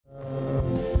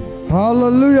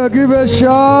Hallelujah. Give a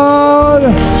shout.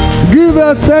 Give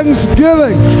a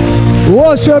thanksgiving.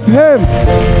 Worship him.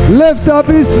 Lift up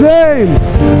his name.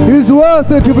 He's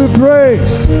worthy to be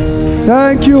praised.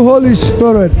 Thank you, Holy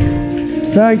Spirit.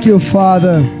 Thank you,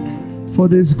 Father, for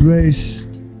this grace.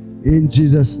 In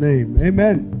Jesus' name.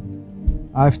 Amen.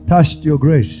 I've touched your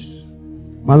grace.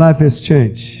 My life has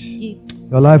changed.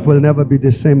 Your life will never be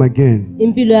the same again.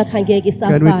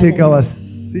 Can we take our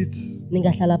seats?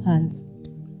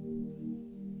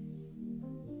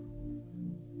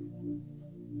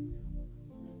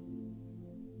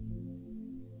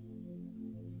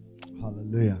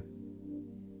 Hallelujah.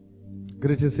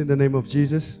 Greetings in the name of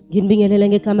Jesus. We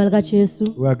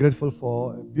are grateful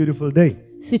for a beautiful day.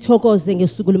 It's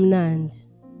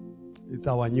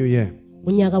our new year.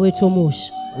 We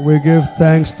give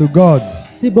thanks to God.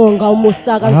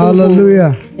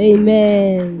 Hallelujah.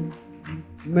 Amen.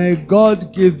 May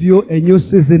God give you a new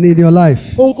season in your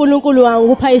life. May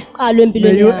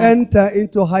you enter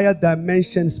into higher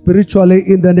dimensions spiritually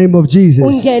in the name of Jesus.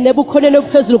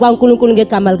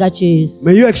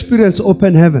 May you experience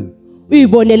open heaven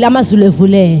in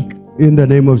the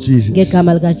name of Jesus.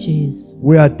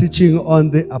 We are teaching on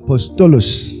the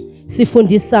Apostolos,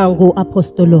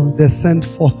 the sent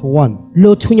forth one.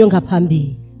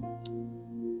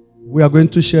 We are going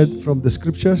to share from the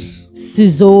scriptures so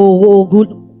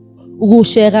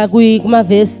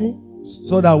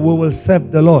that we will serve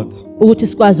the Lord.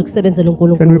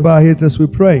 Can we bow our heads as we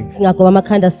pray?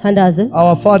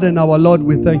 Our Father and our Lord,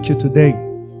 we thank you today.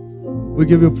 We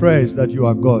give you praise that you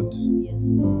are God,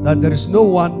 that there is no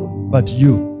one but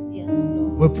you.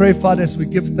 We pray, Father, as we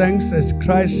give thanks, as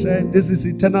Christ said, this is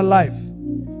eternal life,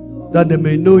 that they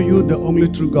may know you, the only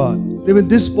true God. Even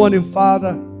this morning,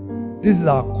 Father, this is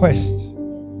our quest.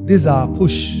 This is our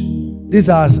push. This is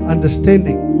our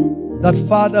understanding. That,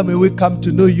 Father, may we come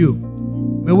to know you.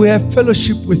 May we have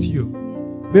fellowship with you.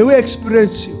 May we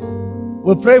experience you.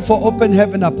 We pray for open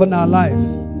heaven upon our life.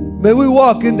 May we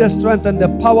walk in the strength and the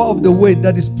power of the word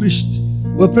that is preached.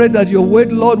 We pray that your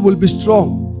word, Lord, will be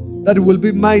strong, that it will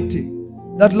be mighty,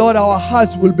 that, Lord, our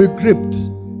hearts will be gripped,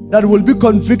 that will be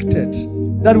convicted,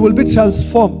 that will be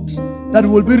transformed, that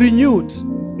will be renewed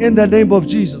in the name of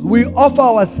Jesus. We offer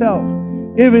ourselves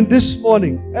even this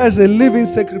morning as a living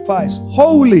sacrifice,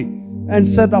 holy and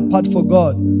set apart for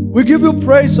God. We give you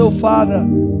praise, oh Father,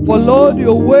 for, Lord,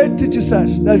 your word teaches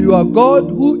us that you are God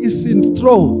who is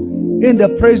enthroned in the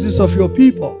praises of your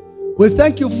people. We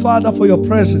thank you, Father, for your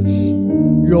presence,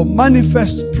 your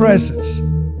manifest presence,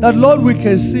 that, Lord, we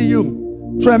can see you.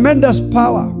 Tremendous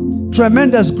power,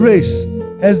 tremendous grace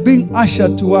has been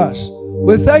ushered to us.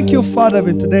 We thank you, Father,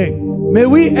 even today. May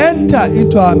we enter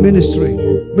into our ministry.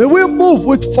 May we move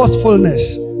with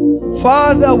forcefulness,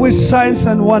 Father, with signs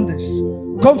and wonders,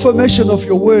 confirmation of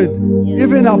your word,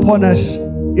 even upon us.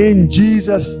 In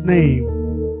Jesus' name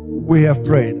we have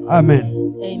prayed. Amen.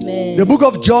 Amen. The book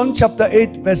of John, chapter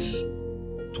 8, verse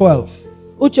 12.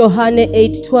 Ujohane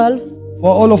 8:12. For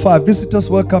all of our visitors,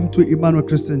 welcome to Emmanuel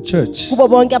Christian Church. We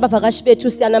hope that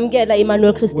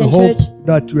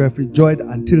you have enjoyed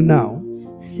until now.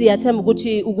 May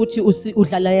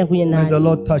the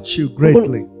Lord touch you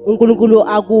greatly.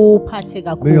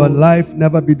 May your life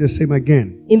never be the same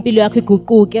again.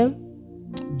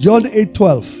 John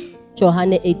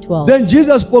 8:12. Then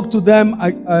Jesus spoke to them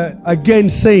again,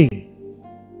 saying,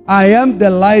 I am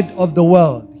the light of the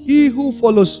world. He who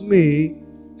follows me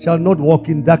shall not walk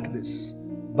in darkness,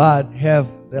 but have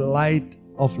the light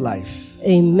of life.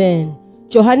 Amen.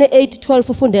 Johane 8:12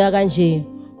 ufundeka kanje.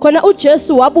 Khona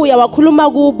uJesu wabuya wakhuluma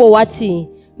kubo wathi,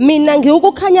 mina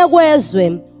ngiwukukhanya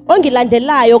kwezwe,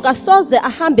 ongilandelayo kasoze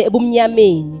ahambe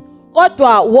ebumnyameni,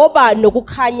 kodwa woba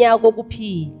nokukhanya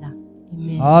kokuphila.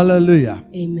 Amen. Hallelujah.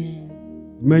 Amen.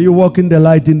 May you walk in the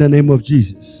light in the name of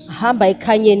Jesus.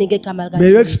 May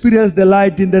you experience the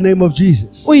light in the name of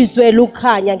Jesus.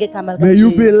 May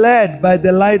you be led by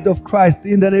the light of Christ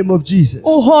in the name of Jesus.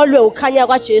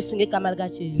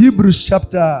 Hebrews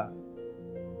chapter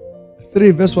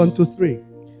 3 verse 1 to 3.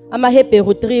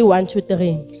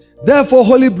 Therefore,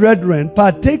 holy brethren,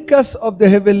 partakers of the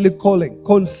heavenly calling,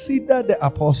 consider the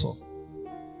apostle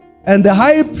and the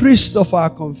high priest of our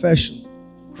confession,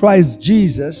 Christ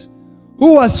Jesus,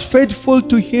 who was faithful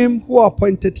to him who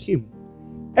appointed him,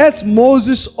 as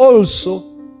Moses also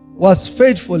was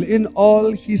faithful in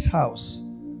all his house.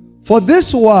 For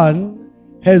this one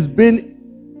has been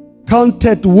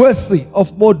counted worthy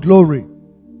of more glory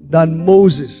than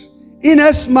Moses,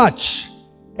 inasmuch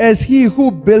as he who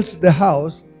builds the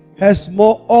house has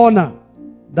more honor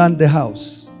than the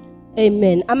house.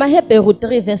 Amen. Amahebheru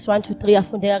 3 verse 1 to 3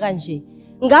 afundeka kanje.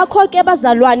 Ngakho ke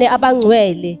bazalwane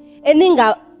abangcwele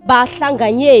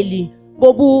bahlanganyeli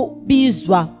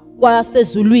bobubizwa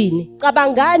kwasezulwini.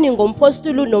 Cabangani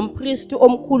ngompostulu nompristi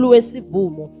omkhulu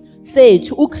wesivumo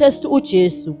sethu uKristu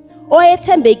uJesu,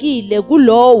 oyethembekile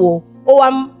kulowo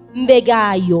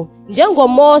owambekayo,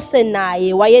 njengoMose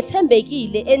naye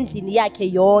wayethembekile endlini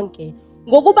yakhe yonke.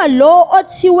 Ngokuba lo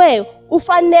othiwe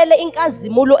ufanele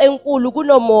inkazimulo enkulu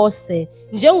kunoMose,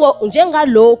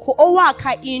 njengalokho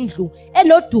owakha indlu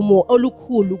enodumo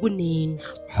olukhulu kunendlu.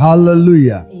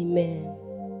 Hallelujah. Amen.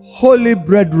 Holy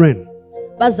brethren.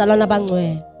 Bazalwana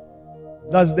bangcwele.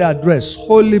 That's the address.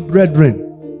 Holy brethren.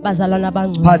 Bazalwana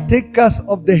bangcwele. Partakers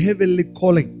of the heavenly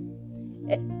calling.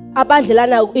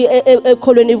 Abadlelana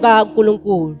ekholweni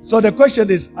kaNkulunkulu. So the question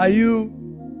is, are you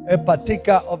a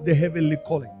partaker of the heavenly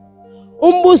calling?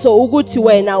 Umbuzo ukuthi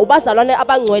wena ubazalwane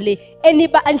abangcwele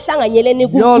enihlanganyeleni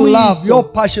kuKristu. Your love, your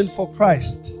passion for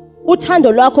Christ.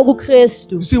 Uthando lwakho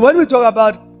kuKristu. You see, when we talk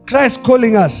about Christ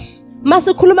calling us,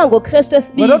 masikhuluma ngoKristu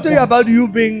esibiza. we're not talking about you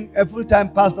being a full-time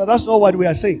pastor. That's not what we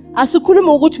are saying.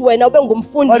 Asikhuluma ukuthi wena ube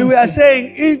ngumfundisi. But we are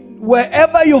saying,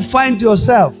 wherever you find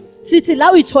yourself, sithi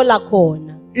la uyithola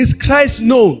khona, is Christ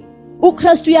known?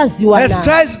 uKristu uyaziwa na? Has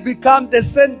Christ become the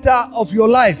center of your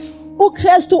life?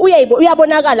 uKristu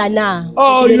uyabonakala na?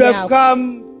 Or you have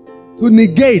come to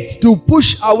negate, to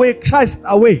push away Christ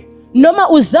away? Noma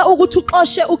uze ukuthi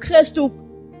uxoshe uKristu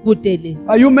kudele?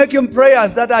 Are you making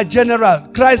prayers that are general?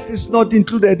 Christ is not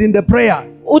included in the prayer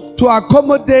to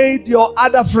accommodate your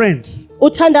other friends.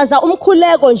 Uthandaza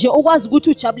umkhuleko nje ukwazi ukuthi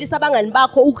ujabulisa abangani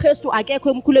bakho, uKristu akekho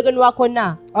emkhulekweni wakho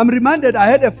na? I'm reminded I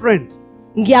had a friend.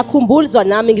 Ngiyakhumbulwa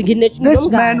nami This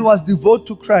man was devoted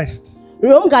to Christ.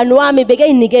 Umngani wami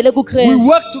bekeyinikele kuKristu. We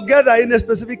worked together in a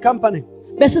specific company.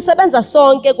 Besisebenza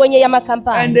sonke kwenye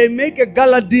yamakhampani. And they make a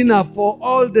gala dinner for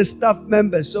all the staff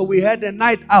members. So we had a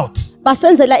night out.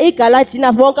 Basenzela igala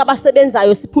dinner bonke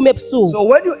abasebenzayo siphume ebusuku. So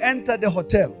when you enter the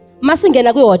hotel,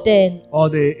 masingena kwihotel, or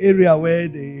the area where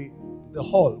the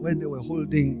hall where they were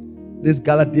holding this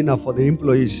gala dinner for the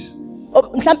employees,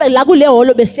 mhlambe la kule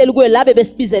holo besihleli kuyo labe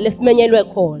besibizele simenyelwe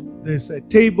khona. There's a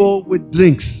table with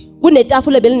drinks.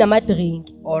 Kunetafula belinama drink.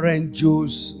 Orange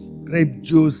juice, grape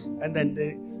juice, and then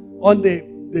on the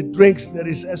drinks there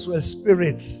is as well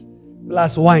spirits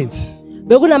plus wines.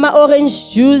 Bekunama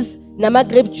orange juice, nama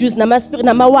grape juice, nama spirit,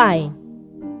 nama wine.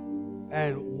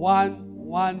 And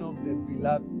one of the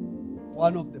beloved,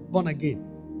 one of the born again,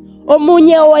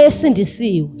 omunye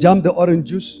owayesindisiwe, jump the orange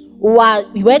juice,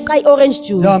 weqa i-orange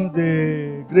juice, jump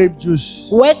the grape juice,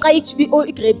 weqa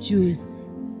i-grape juice.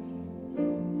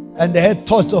 And they had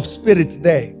thoughts of spirits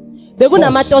there.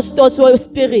 Bekunama thoughts we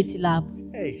spirit lapho.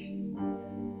 Hey,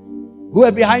 who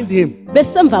were behind him.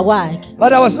 Besemva kwakhe.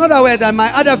 But I was not aware that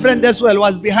my other friend as well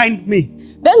was behind me.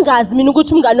 Bengazi mina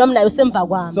ukuthi umngani wami naye usemva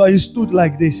kwami. So he stood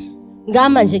like this.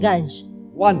 Ngama nje kanje.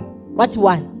 1. What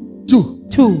 1? 2.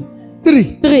 2.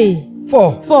 3. 3.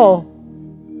 4. 4.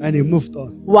 And he moved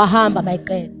on. Wahamba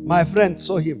bayiqeda. My friend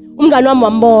saw him. Umngani wami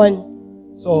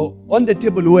wambona. So on the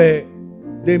table where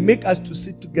they make us to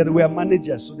sit together, we are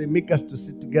managers, so they make us to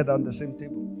sit together on the same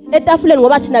table. Etafuleni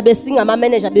ngoba thina besingama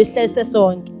manager besihlalise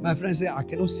sonke. My friend said, I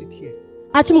cannot sit here.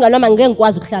 Athi umngani wami ngeke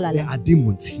ngikwazi ukuhlala la. There are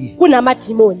demons here. Kunama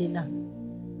demoni la.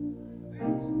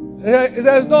 He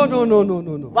says, no.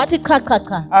 Wathi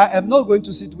cha. I am not going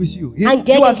to sit with you. He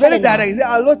was very direct. He said,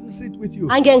 I'll not sit with you.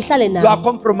 Angeke ngihlale nawe. You are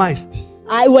compromised.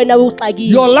 Hayi wena uxakile.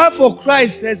 Your love for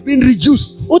Christ has been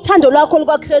reduced. Uthando lwakho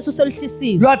lukaKristu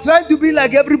selihlisiwe. You are trying to be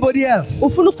like everybody else.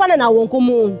 Ufuna ukufana nawo wonke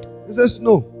umuntu. He says,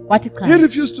 no. Wathi cha. He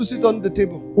refused to sit on the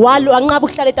table. Wanqaba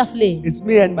ukuhlala etafuleni. It's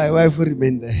me and my wife who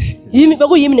remain there. Yimi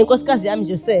bekuyimi nenkosikazi yami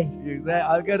nje se. He said,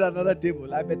 I'll get another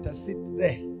table. I better sit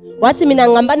there. Wathi mina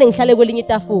ngihambane ngihlale kwelinye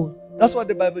itafula. That's what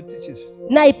the Bible teaches.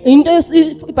 Na into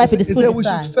iBhayibheli He said we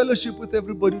isifundisayo. should fellowship with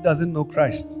everybody who doesn't know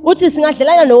Christ. Uthi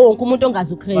singadlelana nawo wonke umuntu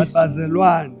ongazi But uKristu.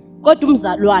 bazalwane, Kodwa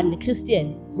umzalwane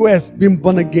Christian who has been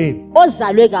born again,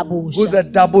 ozalwe who's kabusha. a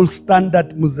double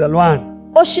standard muzalwane.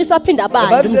 Oshisa phinda The abantu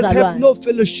Bible says have umzalwane. no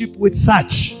fellowship with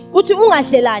such. Uthi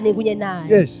ungadlelani kunye naye.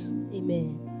 Yes.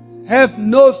 Amen. Have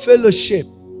no fellowship.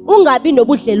 Ungabi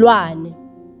nobudlelwane.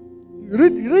 You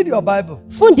read your Bible.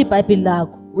 Funda iBhayibheli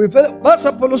lakho.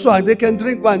 They can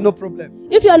drink wine, no problem.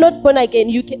 If you are not born again,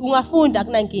 you can ungafunda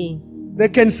akunankinga. They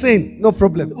can sin, no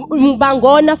problem.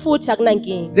 Bangona futhi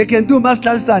akunankinga. They can do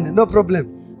master son, no problem.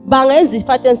 Bangenza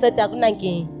ifatensete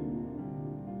akunankinga.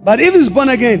 But if he's born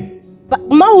again,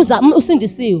 Mawuza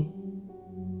usindisiwe.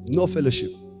 no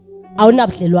fellowship.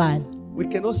 Awunabudlelwane. We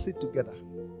cannot sit together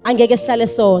Angeke sihlale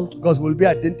sonke because we'll be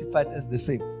identified as the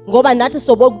same. ngoba nathi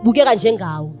sobukeka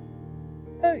njengawo.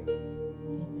 Hey.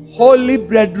 Holy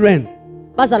brethren,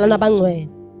 Bazalwana abangcwele.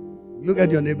 Look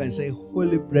at your neighbor and say,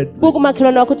 holy brethren. Buka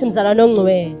umakhelwane wakho uthi mzalwane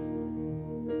ongcwele.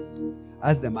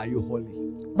 Ask them, are you holy?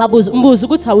 Mbuza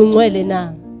ukuthi awungcwele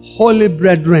na. Holy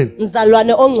brethren.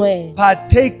 Mzalwane ongcwele.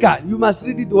 Partaker, you must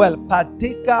read it well.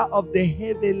 Partaker of the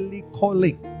heavenly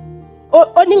calling.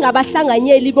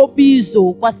 Oningabahlanganyeli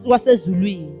bobizo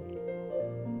kwasezulwini.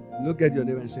 Look at your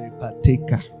neighbor and say,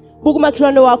 partaker. Buka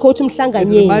umakhelwane wakho uthi It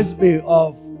mhlanganyeli. reminds me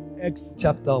of Acts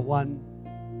chapter 1,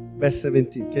 verse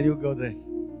 17. Can you go there?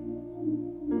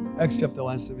 Acts chapter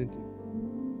 1, 17.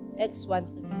 Acts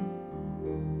 1:17.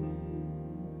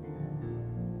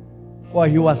 For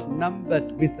he was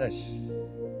numbered with us,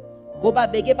 Ngoba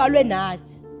beke balwe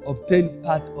nathi. obtained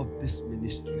part of this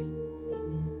ministry.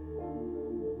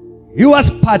 He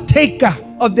was partaker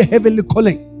of the heavenly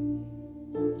calling.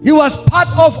 He was part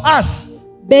of us.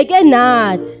 Beke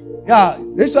nathi. Yeah,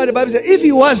 that's why the Bible says, if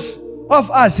he was of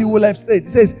us, he would have stayed.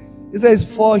 It says,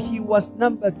 for he was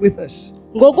numbered with us,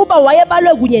 Ngokuba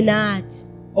wayebalwe kunye nathi.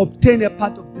 obtained a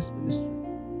part of this ministry.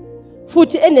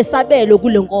 Futhi enesabelo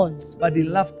kule nkonzo. But he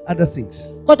loved other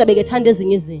things. Kodwa bekethanda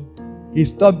ezinye izinto. He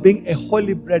stopped being a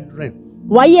holy brethren.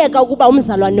 Wayeka ukuba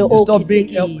umzalwane He stopped being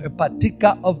okhethekile. a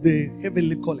partaker of the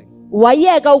heavenly calling.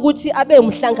 Wayeka ukuthi abe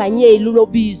umhlanganyeli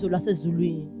lobizo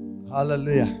lwasezulwini.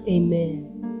 Hallelujah. Amen.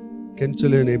 Can you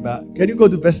tell your neighbor? Can you go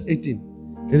to verse 18?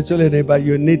 Can you tell your neighbor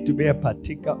you need to be a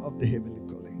partaker of the heavenly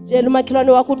calling? Tshela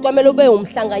umakhelwane wakho ukuthi kwamele ube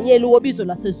umhlanganyeli wobizo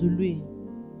lwasezulwini.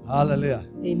 Hallelujah.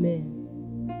 Amen.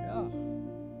 Yeah.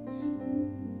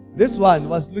 This one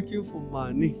was looking for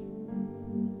money.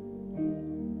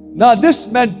 Now this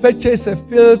man purchased a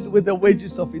field with the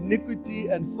wages of iniquity,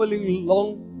 and falling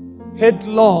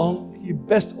headlong, he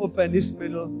burst open his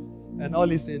middle, and all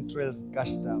his entrails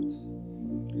gushed out.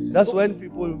 That's when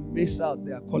people miss out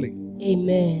their calling.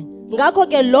 Amen. Ngakho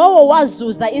ke lowo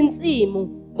wazuza insimu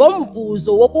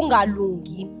ngomvuzo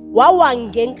wokungalungi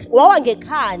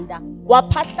wawangekhanda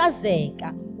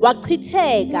waphahlazeka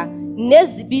wachitheka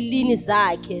nezibilini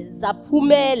zakhe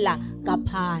zaphumela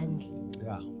ngaphandle.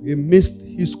 Yeah, he missed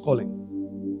his calling.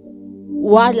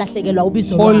 Walahlekelwa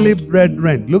ubizo lwakhe. Holy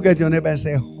brethren. Look at your neighbor and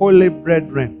say, holy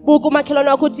brethren. Buka umakhelwane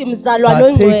wakho uthi mzalwane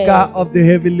ongcwele. Partaker of the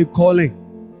heavenly calling.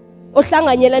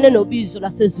 Ohlanganyelane nobizo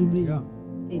lasezulwini. Yeah.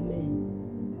 Amen.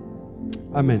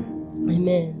 Amen.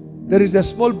 Amen. There is a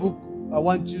small book I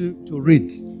want you to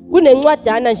read.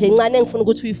 Kunencwadana nje encane engifuna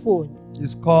ukuthi uyifunde.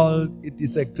 It's called, It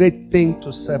is a Great Thing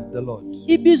to Serve the Lord.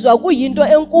 Ibizwa kuyinto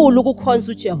enkulu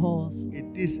ukukhonza uJehova.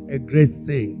 It is a great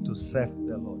thing to serve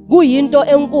the Lord. Kuyinto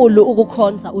enkulu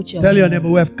ukukhonza uJehova. Tell your neighbor,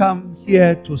 we have come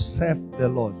here to serve the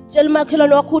Lord. Tshela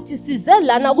umakhelwane wakho uthi size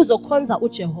lana ukuzokhonza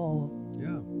uJehova.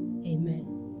 Yeah. Amen.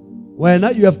 When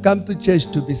you have come to church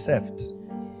to be served.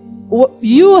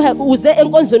 Uze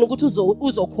enkonzweni ukuthi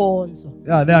uzokhonzwa.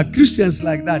 Yeah, there are Christians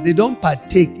like that. They don't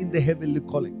partake in the heavenly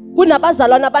calling.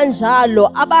 Kunabazalwana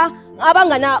abanjalo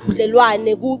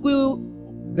abanganabudlelwane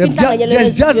They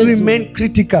just remain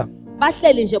critical.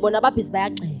 bahleli nje bona babhizi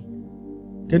bayagxeka.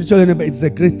 Can you tell your neighbor, it's a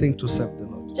great thing to serve the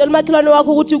Lord. Tshela umakhelwane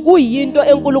wakho ukuthi kuyinto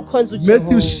enkulu ukukhonza Matthew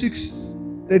uJehova.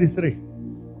 6:33.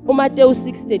 uMateyu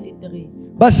 6:33.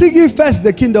 But seek ye first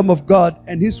the kingdom of God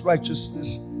and his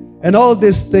righteousness, and all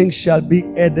these things shall be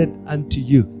added unto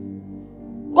you.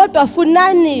 Kodwa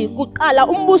funani kuqala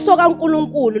umbuso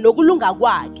kaNkuluNkulu nokulunga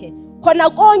kwakhe, khona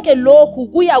konke lokhu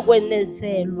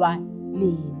kuyakwenezelwa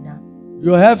nina.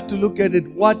 You have to look at it.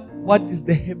 What is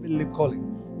the heavenly calling?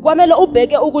 Kwamele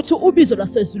ubheke ukuthi ubizo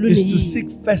lwasezulwini Is to seek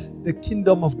first the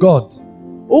kingdom of God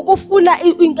ukufuna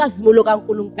inkazimulo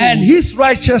kaNkuluNkulu and his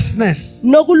righteousness,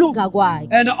 nokulunga kwakhe.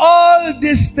 and all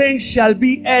these things shall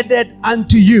be added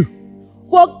unto you.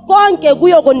 Konke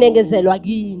kuyokunengezelwa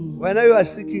kini. When you are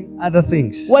seeking other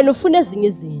things, Wena ufuna ezinye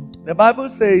izinto. the Bible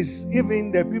says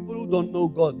even the people who don't know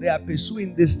God, they are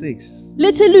pursuing these things.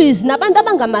 Lithi lizwi nabantu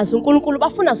abangamazi uNkulunkulu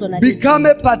bafuna zona lezi. Become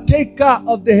a partaker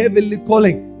of the heavenly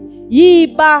calling.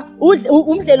 Yiba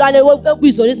umdlelwane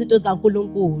wobizo lezinto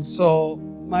zikaNkulunkulu. So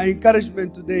my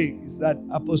encouragement today is that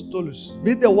Apostolus,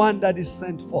 be the one that is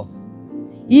sent forth.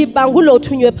 Yiba ngulo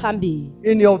othunywe phambili.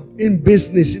 In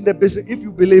business, in the business, if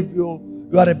you believe you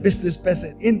are a business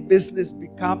person, in business,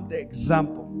 become the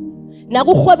example.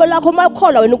 Nakuhwebo lakho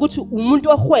makholwa wena ukuthi umuntu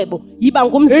ohwebo yiba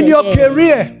ngumzekelo. In your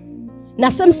career,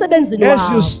 nasemsebenzini as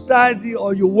you wakho. study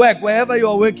or you work, wherever you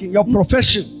are working, your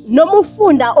profession, Noma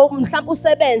ufunda mhlawumbe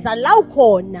usebenza la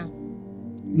ukhona.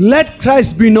 let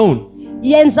Christ be known.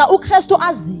 Yenza uKristu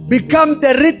aziwe. Become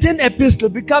the written epistle,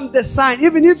 become the sign.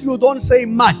 Even if you don't say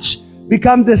much,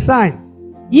 become the sign.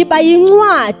 Yiba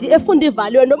incwadi efunda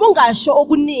ivaliwe noma ungasho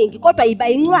okuningi kodwa yiba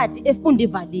incwadi efunda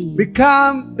ivaliwe.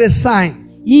 Become the sign.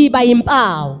 Yiba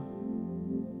impawu.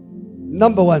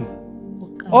 Number one.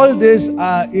 All these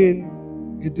are in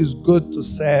it is good to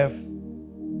serve.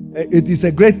 It is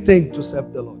a great thing to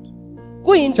serve the Lord.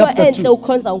 Chapter 2.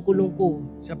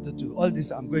 Chapter 2. All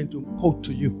this I'm going to quote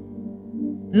to you.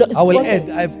 I will add.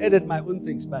 I've added my own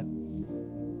things, but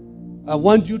I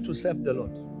want you to serve the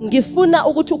Lord. I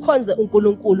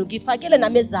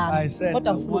said,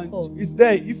 I want, it's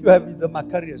there. If you have the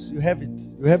Macarius, you have it.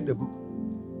 You have the book.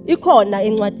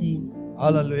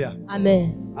 Hallelujah.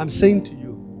 Amen. I'm saying to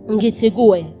you,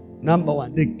 number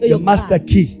one, the master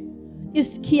key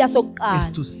is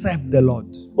to serve the Lord.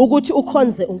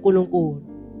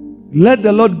 Let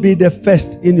the Lord be the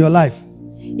first in your life.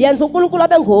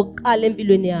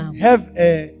 Have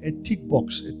a tick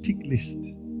box, a tick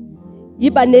list. To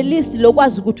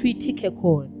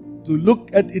look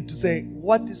at it to say,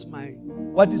 what is my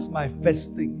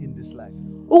first thing in this life?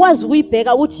 Let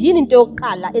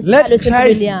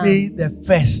Christ be the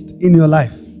first in your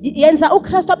life. You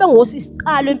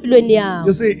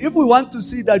see, if we want to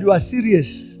see that you are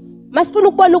serious,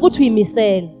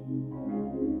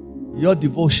 your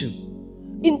devotion.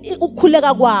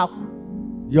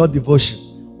 Your devotion.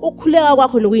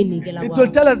 It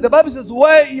will tell us, the Bible says,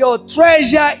 where your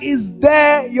treasure is,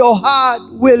 there your heart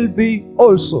will be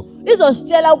also. We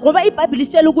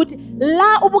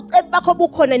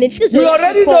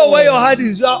already know where your heart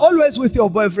is. You are always with your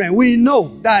boyfriend. We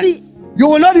know that you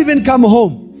will not even come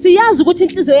home.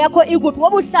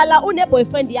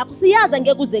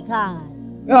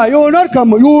 Yeah, you will not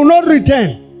come. You will not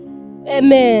return.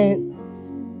 Amen.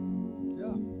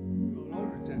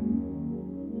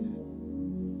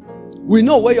 We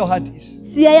know where your heart is.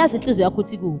 Yeah.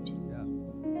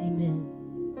 Amen.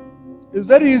 It's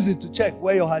very easy to check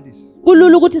where your heart is.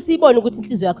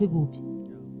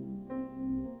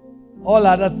 All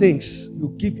other things, you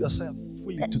give yourself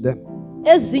fully to them.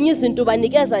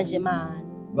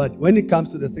 But when it comes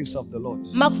to the things of the Lord,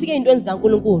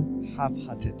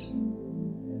 half-hearted.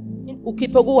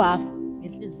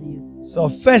 So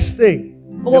first thing,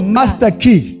 the master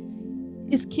key,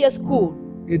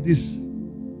 it is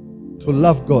to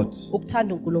love God.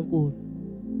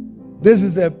 This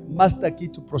is a master key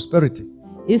to prosperity.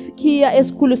 Yes.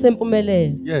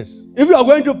 If you are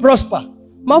going to prosper,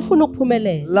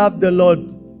 love the Lord.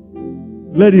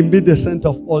 Let Him be the center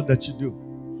of all that you do.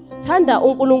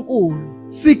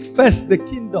 Seek first the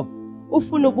kingdom.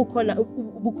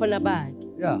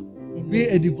 Yeah. Be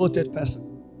a devoted person.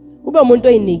 Yeah.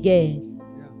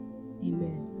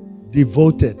 Amen.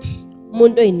 Devoted.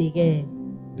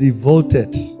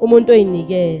 Devoted.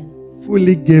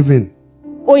 Fully given.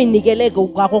 Yeah.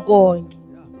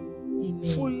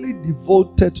 Fully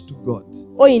devoted to God.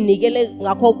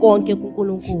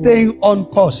 Staying on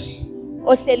course.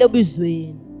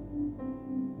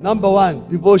 Number one,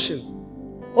 devotion.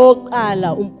 I'm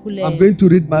going to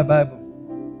read my Bible.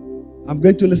 I'm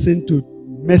going to listen to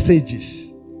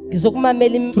messages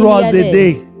throughout the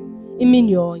day,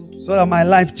 so that my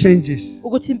life changes,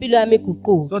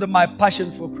 so that my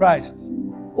passion for Christ,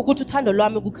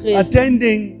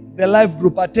 attending the life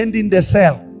group, attending the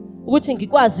cell,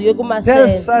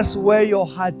 tells us where your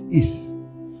heart is. Yeah.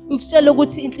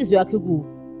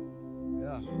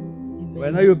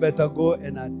 Well, now you better go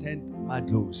and attend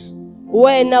madlows. You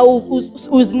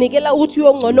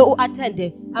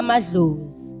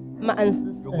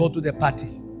go to the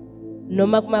party.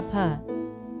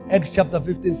 Acts chapter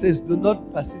 15 says, do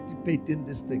not participate in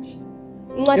these things.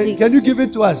 Can you give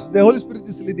it to us? The Holy Spirit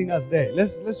is leading us there.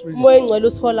 Let's read it.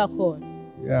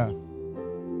 Yeah.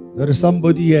 There is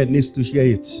somebody here who needs to hear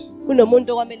it.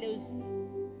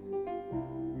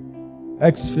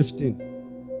 Acts 15.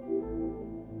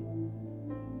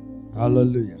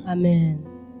 Hallelujah. Amen.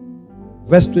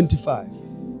 Verse 25.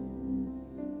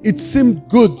 It seemed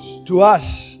good to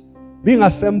us, being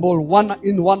assembled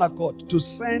in one accord, to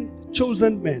send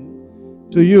chosen men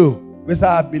to you with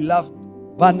our beloved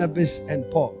Barnabas and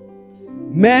Paul,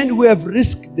 men who have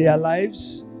risked their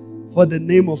lives for the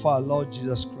name of our Lord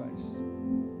Jesus Christ.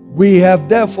 We have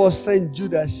therefore sent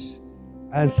Judas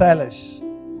and Silas,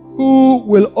 who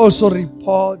will also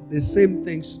report the same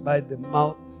things by the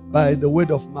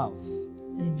word of mouth.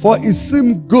 For it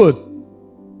seemed good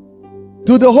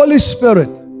to the Holy Spirit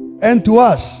and to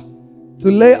us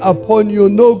to lay upon you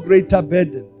no greater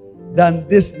burden than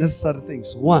these necessary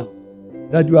things. One,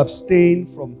 that you abstain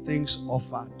from things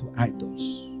offered to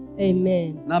idols.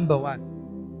 Amen. Number one,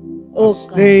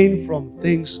 abstain from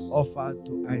things offered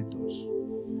to idols.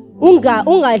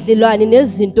 Ungadlelwani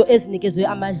nezinto ezinikezwe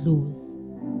amadlozi.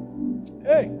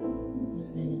 Hey.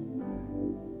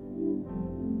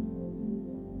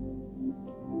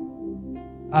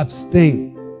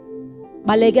 Abstain.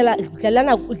 Balekela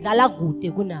udlala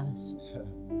kude kunazo.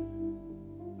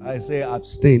 I say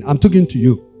abstain. I'm talking to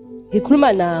you.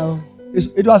 Ngikhuluma nawe.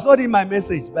 It was not in my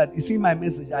message, but it's in my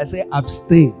message. I say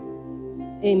abstain.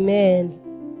 Amen.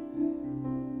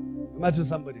 Imagine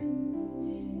somebody.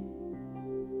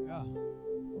 Yeah.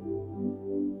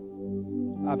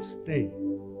 Abstain.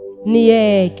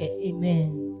 Niyeke.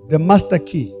 Amen. The master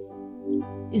key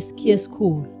Isikhiye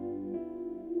esikhulu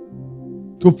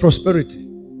to prosperity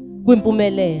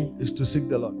kwimpumelelo is to seek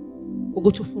the Lord.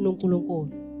 ukuthi ufune uNkulunkulu.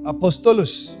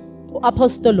 Apostolos.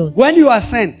 Apostolos. When you are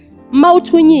sent,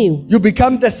 Mawuthunyiwe you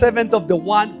become the servant of the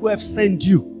one who have sent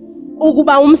you.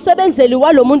 ukuba umsebenzeli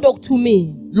walomuntu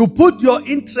okuthumile. You put your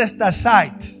interest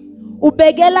aside,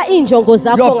 Ubekela injongo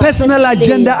zakho your personal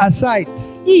agenda aside.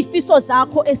 Ifiso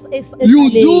zakho You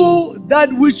do that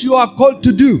which you are called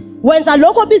to do. Wenza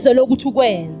lokho bizelwe ukuthi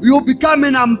ukwenze. You become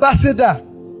an ambassador.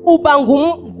 Uba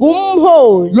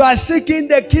ngumholi. You are seeking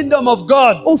the kingdom of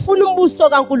God. Ufuna umbuso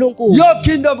kaNkulunkulu. Your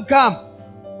kingdom come.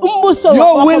 Umbuso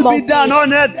Your will be done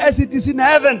on earth as it is in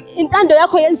heaven. Intando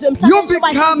yakho yenziwe emhlabeni You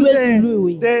become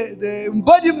the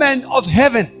embodiment of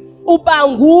heaven. Uba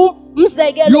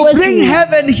ngumzekelo You wezulu. bring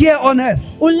heaven here on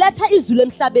earth. Uletha izulu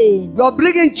emhlabeni. You are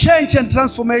bringing change and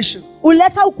transformation.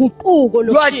 Uletha uguquko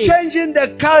You are nokushintsha. changing the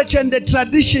culture and the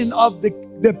tradition of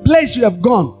the place you have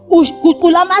gone.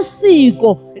 Uguqula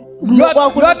amasiko. You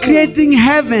are creating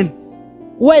heaven.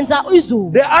 Wenza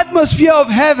izulu. The atmosphere of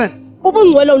heaven.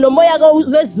 Ubungcwele nomoya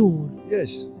wezulu.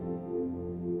 Yes.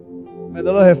 May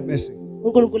the Lord have mercy.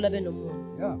 uNkulunkulu abe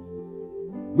nomusa. Yeah.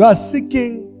 You are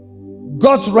seeking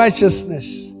God's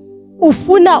righteousness.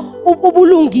 Ufuna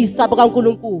ubulungisa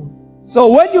bakaNkulunkulu.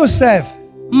 So when you serve,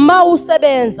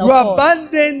 Mawusebenza you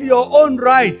abandon your own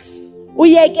rights,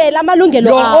 uyekela amalungelo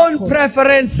your akho. own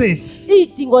preferences,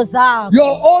 Idingo zakho.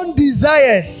 your own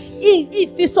desires,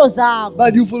 Ifiso zakho.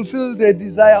 but you fulfill the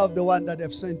desire of the one that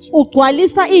have sent you.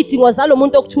 Ugcwalisa idingo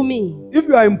zalomuntu okuthumile. If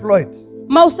you are employed,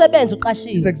 Mawusebenza it's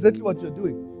uqashile. exactly what you're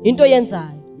doing. Into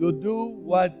yenzayo. You do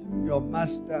what your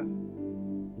master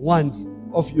wants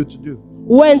of you to do.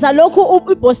 Wenza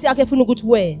lokhu iboss yakhe efuna ukuthi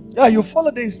wenze. Yeah, you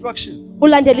follow the instruction.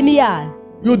 Ulandela imiyalo.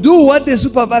 You do what the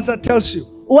supervisor tells you.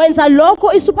 Wenza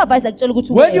lokho isupervisor kutshela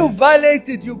ukuthi When you wenze. violate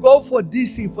it, you go for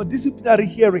DC, for disciplinary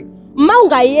hearing.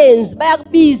 Mawungayenzi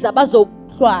bayakubiza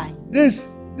bazokuhlwaya.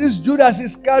 This Judas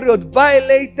Iscariot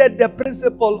violated the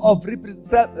principle of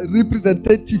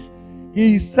representative.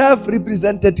 He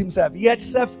self-represented himself. He had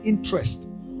self-interest.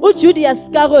 uJudas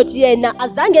Iscariot yena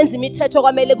azange enze imithetho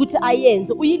kwamele ukuthi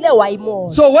ayenze uyile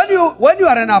wayimona. So when you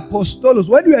are an apostolos,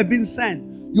 when you have been sent,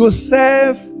 you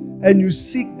serve and you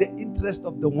seek the interest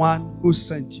of the one who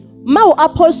sent you. Mawu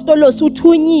apostolos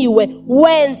uthunyiwe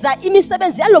wenza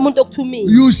imisebenzi yalomuntu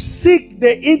okuthumile. You seek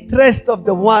the interest of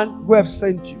the one who have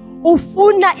sent you.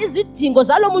 Ufuna izidingo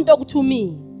zalomuntu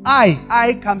okuthumile.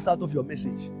 I comes out of your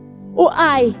message.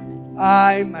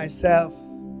 I myself.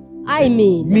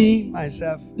 Me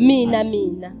myself. Mina.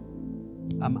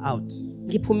 I'm out.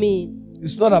 Ngiphumile.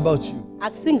 It's not about you.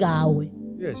 Akusingawe.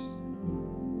 Yes.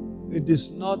 It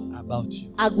is not about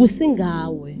you.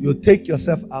 Akusingawe. You take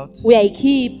yourself out.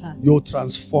 Uyayikhipha. You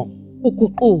transform.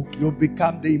 Uguquka. You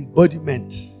become the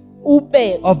embodiment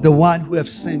Ube of the one who have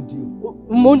sent you.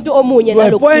 umuntu omunye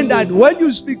To a point nalokuthumile. that when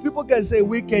you speak, people can say,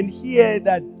 we can hear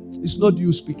that it's not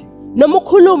you speaking. Noma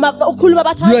ukhuluma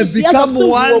You have become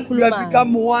one. You have bathanda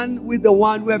become one with the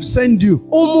one who have sent you.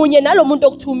 umunye nalomuntu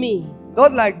okuthumile.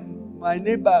 Not like my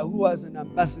neighbor who was an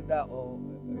ambassador or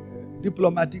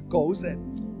diplomatic corps who said,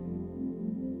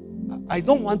 I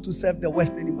don't want to serve the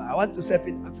West anymore. I want to serve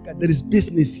in Africa. There is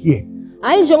business here.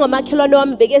 Hayi njengomakhelwane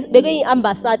wami beke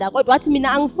iambassador kodwa wathi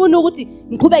mina angifuni ukuthi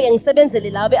ngiqhubeke ngisebenzele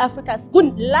la beAfrica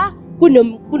la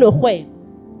kunohwebo.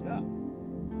 Yeah.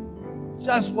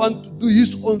 Just want to do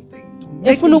his own thing to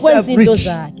make Efuna himself ukwenza into rich.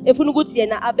 zakhe. Efuna ukuthi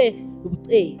yena abe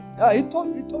ubuceli. Yeah, he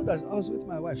told us. I was with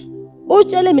my wife.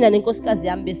 Utshele mina nenkosikazi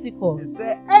yami besikhona. He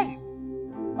said, hey,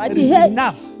 there Wathi is hey,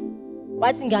 enough.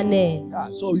 wathi nganele. Yeah,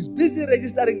 so he's busy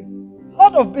registering a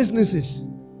lot of businesses.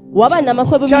 Waba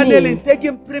namahwebo Channeling, amaningi.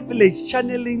 taking privilege,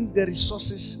 channeling the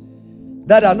resources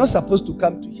that are not supposed to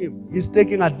come to him. He's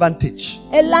taking advantage.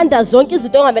 Elanda zonke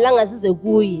izinto ongamelanga zize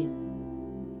kuye.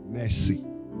 Mercy.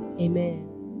 Amen.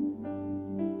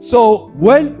 So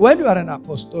when you are an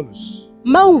apostolos,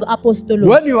 Mawungu apostolo.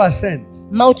 when you are sent,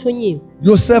 Mawuthunyiwe.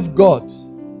 you serve God.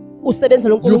 Usebenza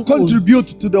You loNkulunkulu.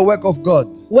 contribute to the work of God.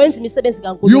 Wenza imisebenzi You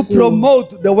kaNkulunkulu.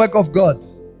 promote the work of God.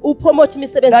 Upromote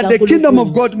imisebenzi That the kingdom of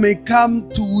kaNkulunkulu. God may come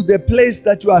to the place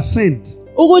that you are sent.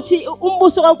 Ukuthi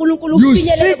umbuso kaNkulunkulu You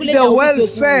ufinyelele seek kule the ndawo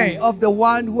welfare of the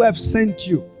one who have sent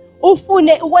you.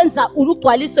 ufune ukwenza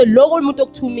ugcwalise lokho umuntu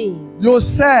okuthumile. You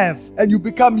serve and you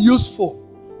become useful.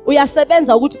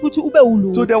 uyasebenza ukuthi futhi ube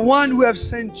ulu to the one who have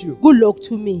sent you. kulokhu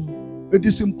to me. It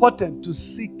is important to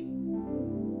seek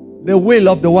the will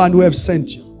of the one who have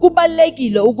sent you.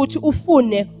 Kubalekile ukuthi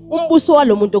ufune umbuso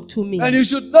walomuntu okuthumile. And you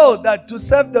should know that to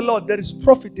serve the Lord there is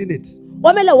profit in it.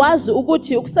 Kwamele wazi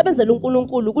ukuthi ukusebenzela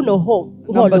uNkulunkulu kunoholo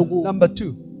ku. Number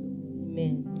 2.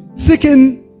 Amen.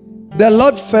 Seeking the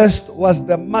Lord first was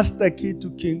the master key to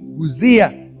King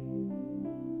Uzziah.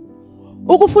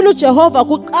 Ukufuna uJehova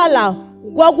kuqala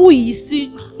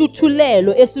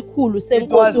kwakuyisihluthulelo esikhulu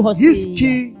senkosi It was his uHosea.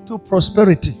 key to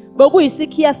prosperity.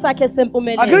 Bokuyisikhiya sakhe Agree, you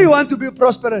sempumelelo. want to be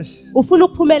prosperous. Ufuna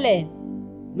ukuphumelela.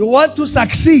 You want to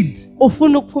succeed.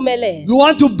 Ufuna ukuphumelela. You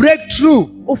want to break through.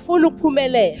 Ufuna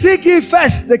ukuphumelela. Seek ye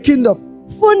first the kingdom.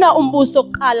 Funa umbuso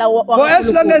kuqala For as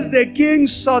long as the king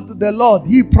sought the Lord,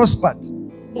 he prospered.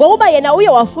 ngokuba yena uye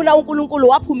wafuna uNkulunkulu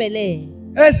waphumelela.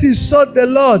 As he sought the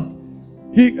Lord,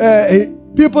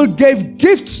 people gave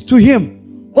gifts to him.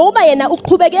 Ngokuba yena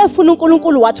uqhubeke efuna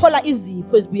uNkulunkulu wathola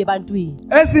izipho ezibuye ebantwini.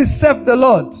 As he served the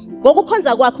Lord,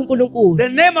 Ngokukhonza kwakhe uNkulunkulu. the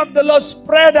name of the Lord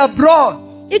spread abroad.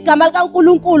 Igama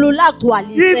likaNkulunkulu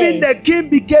lagcwalise. Even the king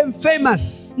became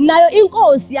famous Nayo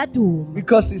inkosi yaduma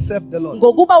because he served the Lord.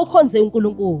 ngokuba ukhonze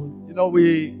uNkulunkulu. You know,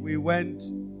 we went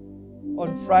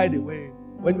on Friday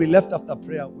when we left after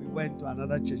prayer, we went to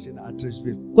another church in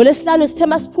Atteridgeville. NgoLesihlanu sithe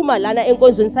masiphuma lana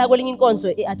enkonzweni saya kwelinye inkonzo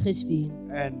eAtteridgeville.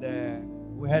 And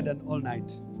we had an all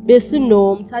night.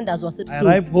 Besinomthandazo I wasebusuku.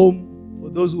 arrived home, for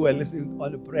those who were listening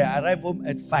on the prayer, I arrived home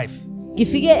at 5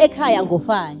 Ngifike ekhaya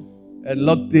ngo5. and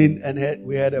logged in and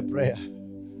we had a prayer.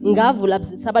 Ngavula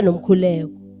saba nomkhuleko.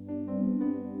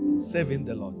 Serving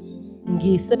the Lord.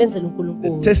 Ngisebenzela The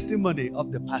uNkulunkulu. testimony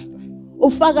of the pastor.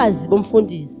 Ufakazi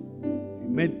bomfundisi.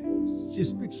 She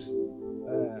speaks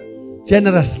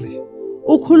generously.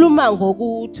 Ukhuluma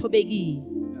ngokuthobekile.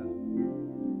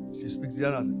 She speaks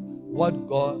generously. What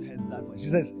God has done for her.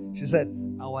 She said,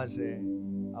 I was a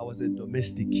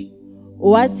domestic.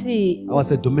 Wathi I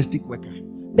was a domestic worker.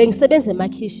 bengisebenza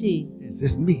emakhishini. It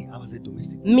says me, I was a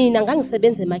domestic. Mina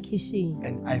ngangisebenza emakhishini.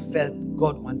 And I felt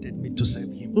God wanted me to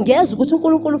serve him. Ngiyeza ukuthi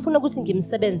uNkulunkulu ufuna ukuthi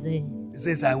ngimsebenzele. It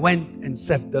says I went and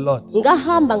served the Lord.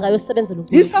 Ngahamba ngayosebenzela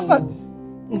He suffered.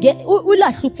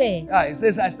 Ulahlupheka. Yeah, it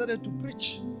says I started to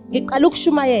preach. Ngiqala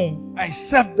ukushumayela. I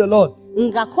served the Lord.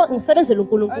 Ngisebenzela And I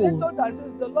uNkulunkulu. thought, I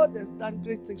says, the Lord has done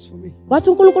great things for me. Wathi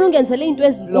uNkulunkulu ungenzele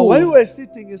izinto You know, when we ezinkulu. were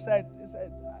sitting, he said,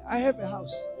 I have a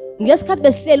house. Ngesikhathi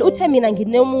besihleli uthe mina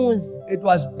nginemuzi. It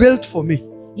was built for me.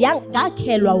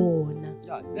 Ngakhelwa wona.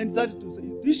 Yeah, then he started to say,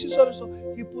 this is so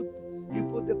he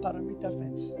put the perimeter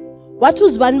fence. Wathi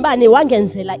uzibani bani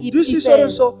wangenzela This is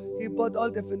ifence. so he bought all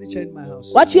the furniture in my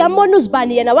house. Wathi uyambona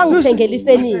uzibani yena wangithengela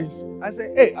ifurniture. I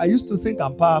said, hey, I used to think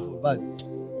I'm powerful, but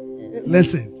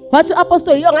listen. Wathi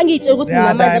apostoli yo ngangitshela ukuthi There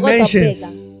are nginamandla kodwa dimensions.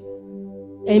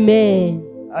 phela. Amen.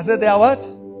 I said, there are what?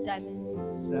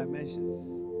 Dimensions.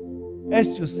 As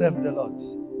you serve the Lord.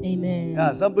 Amen.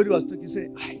 Yeah, somebody was talking, say,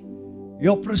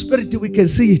 your prosperity, we can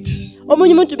see it.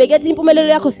 Omunye umuntu bekethi impumelelo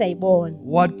yakho siyayibona.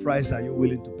 What price are you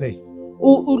willing to pay?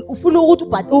 Ufuna ukuthi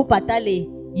ubhadale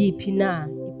yiphi na?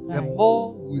 The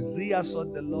more Uzziah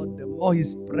sought the Lord, the more he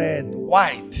spread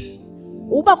wide.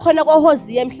 Uba khona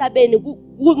kwaHosea emhlabeni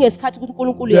kungesikhathi ukuthi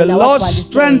uNkulunkulu The yena Lord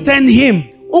strengthened him.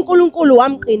 uNkulunkulu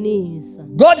wamqinisa.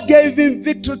 God gave him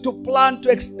victory to plan to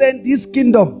extend his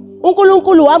kingdom.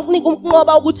 uNkulunkulu wamnika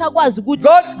umnqoba ukuthi akwazi ukuthi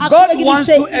God wants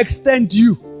to extend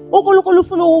you. uNkulunkulu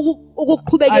ufuna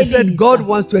I said God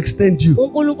wants to extend you.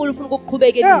 uNkulunkulu ufuna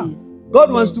ukuqhubekisa.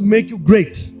 God wants to make you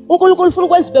great. uNkulunkulu ufuna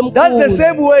ukwenza ube mkhulu. That's the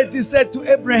same words he said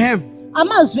to Abraham.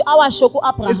 Amazwi awasho He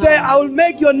kuAbraham. said, I will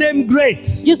make your name great.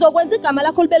 Ngizokwenza igama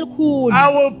lakho libe likhulu.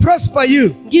 I will prosper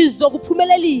you.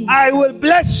 Ngizokuphumelelisa. I will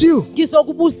bless you.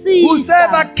 Ngizokubusisa.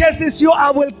 Whosoever curses you,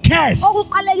 I will curse.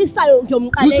 Okuqalekisayo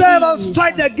Whosoever ngiyomqalekisa.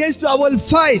 fight against you, I will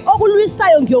fight.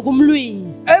 Okulwisayo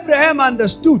ngiyokumlwisa. Abraham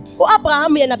understood.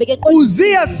 uAbraham yena bekeqonda.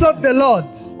 Uzziah sought the Lord.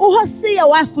 uHosea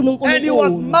wafuna And he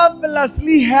was uNkulunkulu.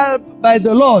 marvelously helped by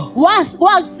the Lord.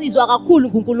 Wasizwa kakhulu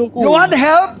nguNkulunkulu. You want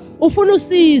help? Ufuna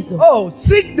usizo. Oh,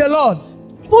 seek the Lord.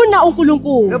 Funa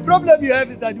uNkulunkulu. The problem you have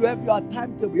is that you have your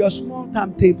timetable, your small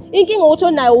timetable. Inkinga ukuthi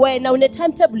onayo wena une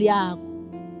timetable yakho.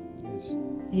 Yes.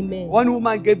 Amen. One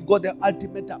woman gave God the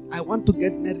ultimatum. I want to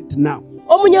get married now.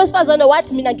 Omunye wesifazane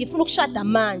wathi mina ngifuna ukushada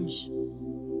manje.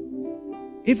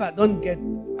 If I don't get,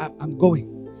 I'm going.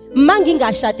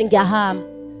 Mangingashadi ngiyahamba.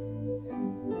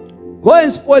 Go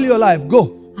and spoil your life.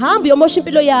 Go. Hamba uyomosha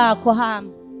impilo yakho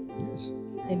hamba. Yes.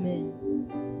 Amen.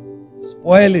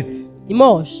 Spoil it.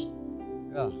 Imosha.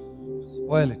 Yeah.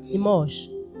 Spoil it. Imosha.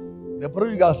 The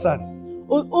prodigal son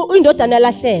Indodana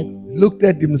yalahleka. looked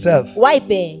at himself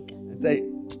Wayibheka. and said,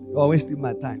 you are wasting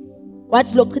my time.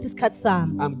 wathi lokuchitha isikhathi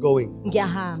sami I'm going.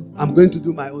 ngiyahamba I'm going to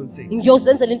do my own thing.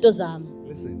 ngiyozenzela into zami.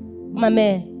 Listen.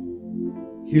 Mame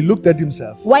He looked at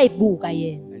himself. wayibuka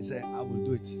yena He said, I will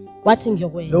do it. wathi The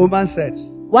ngiyokwenza. woman said,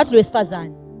 Wathi lo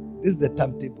wesifazane this is the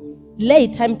timetable. le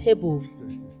timetable.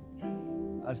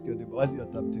 Ask your neighbor, what's your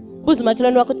timetable? Buza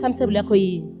umakhelwane wakho timetable yakho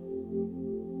yini?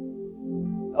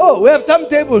 Oh, we have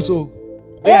timetables, so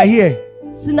they are here.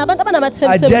 Sinabantu abanama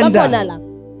timetable Agenda. bakhona la.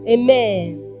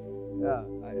 Amen. Yeah.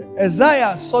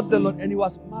 Isaiah sought the Lord and he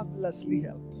was marvelously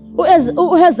helped.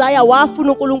 uHezaya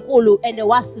wafuna uNkulunkulu and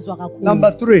wasizwa kakhulu.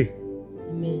 Number 3.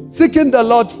 Amen. Seeking the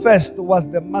Lord first was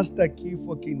the master key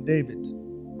for King David.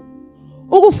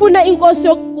 Ukufuna inkosi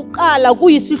yokuqala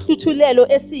kuyisihluthulelo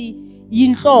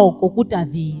esiyinhloko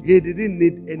kuDavid. He didn't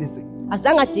need anything.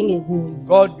 Azange adinge kunye.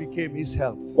 God became his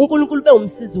help. uNkulunkulu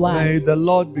beumsizi wakhe. May the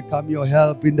Lord become your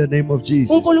help in the name of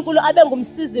Jesus. uNkulunkulu abe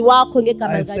ngumsizi wakho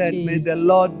ngegama I likaJesu. said, may the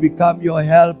Lord become your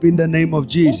help in the name of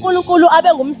Jesus. uNkulunkulu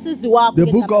abe ngumsizi wakho The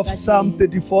ngegama book of likaJesu. Psalm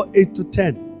 34, 8 to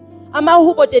 10.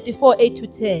 Amahubo 34, 8 to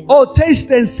 10. Oh,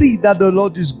 taste and see that the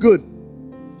Lord is good.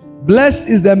 Blessed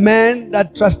is the man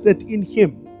that trusted in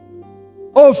him.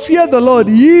 Oh, fear the Lord,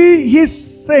 ye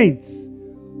his saints,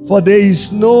 for there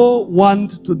is no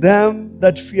want to them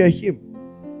that fear him.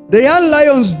 The young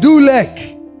lions do lack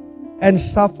and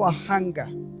suffer hunger,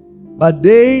 but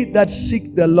they that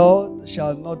seek the Lord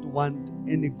shall not want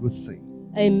any good thing.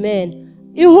 Amen.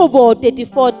 Ihubo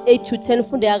 34, 8 to 10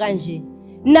 fundeka kanje.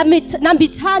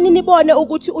 Nambithani nibone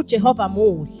ukuthi uJehova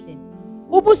muhle.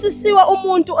 Ubusisiwe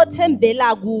umuntu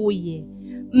othembela kuye.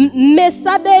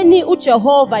 Mesabeni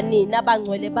uJehova nina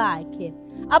abangcwele bakhe.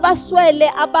 Abaswele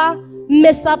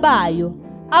abamesabayo,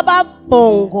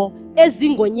 ababhongo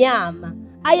ezingonyama,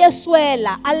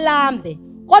 ayeswela alambe.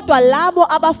 Kodwa labo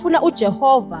abafuna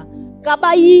uJehova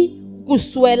kabayi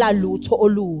kuswela lutho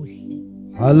oluhle.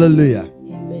 Hallelujah.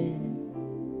 Amen.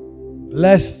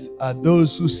 Blessed are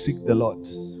those who seek the Lord.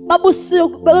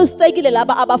 Babusekile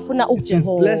laba abafuna It says,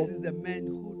 uJehova. blessed is the man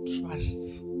who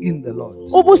trusts in the Lord.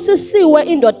 Ubusisiwe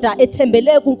indoda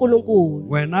ethembele kuNkulunkulu.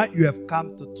 When now you have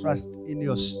come to trust in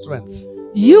your strength,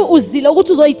 Uzile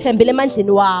ukuthi uzoyithembela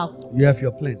emandleni wakho. you have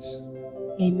your plans.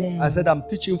 Amen. I said, I'm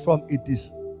teaching from It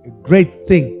Is a Great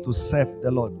Thing to Serve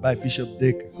the Lord by Bishop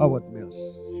Dick Howard Mills.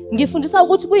 Ngifundisa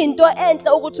ukuthi kuyinto enhle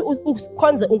ukuthi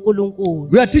ukhonze uNkulunkulu.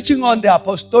 We are teaching on the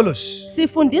apostolos,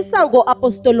 Sifundisa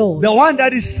ngoapostolo. the one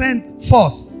that is sent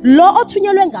forth. Lo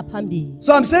othunyelwe ngaphambili.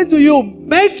 So I'm saying to you,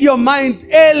 make your mind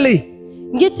early.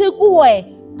 Ngithi kuwe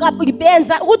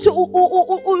benza ukuthi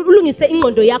ulungise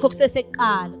ingqondo yakho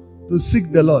kuseseqala. To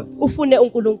seek the Lord. Ufune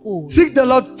uNkulunkulu. Seek the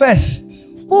Lord first.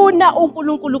 Funa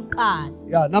uNkulunkulu kuqala.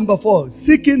 Yeah, number 4.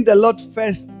 Seeking the Lord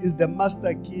first is the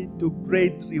master key to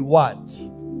great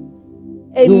rewards.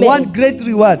 Amen. You want great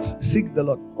rewards, seek the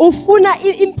Lord. Ufuna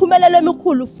imiphumelelo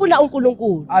emikhulu, funa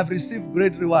uNkulunkulu. I've received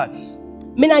great rewards.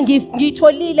 Mina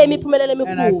ngitholile imiphumelelo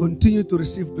And I emikhulu. continue to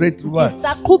receive great rewards.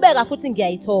 Ngisaqhubeka futhi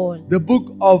ngiyayithola. The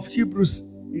book of Hebrews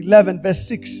 11 verse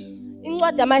 6.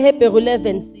 Incwadi yamaHebheru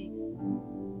 11:6.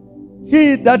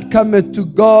 He that cometh to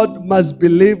God must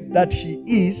believe that he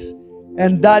is,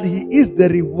 and that he is the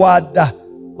rewarder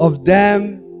of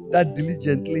them that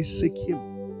diligently seek him.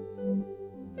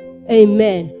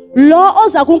 Amen. Lo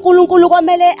oza kuNkulunkulu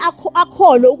kwamele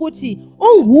akholwe ukuthi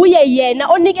unguye yena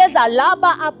onikeza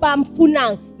laba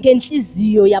abamfuna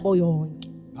ngenhliziyo yabo yonke.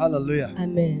 Hallelujah.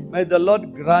 Amen. May the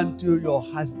Lord grant you your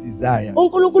heart's desire.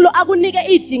 uNkulunkulu akunike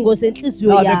idingo zenhliziyo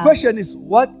Now the yakho. question is,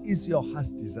 what is your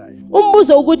heart's desire?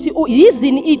 Umbuzo ukuthi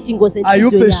yizini idingo Are you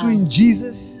zenhliziyo pursuing yakho?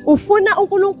 Jesus? Ufuna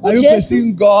uNkulunkulu Are you Jesu?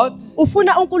 pursuing God?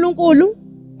 Ufuna uNkulunkulu?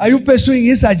 Are you pursuing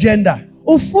his agenda?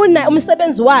 Ufuna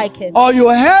umsebenzi wakhe? Or you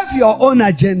have your own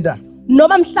agenda?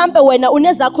 Noma mhlambe wena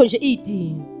unezakho nje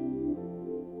idingo.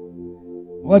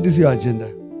 What is your agenda?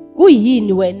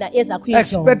 Kuyini wena ezakho idingo?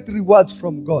 Expect rewards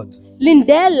from God.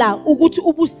 Lindela ukuthi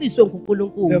ubusiswe The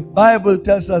nguNkulunkulu. Bible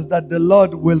tells us that the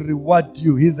Lord will reward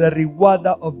you. He's a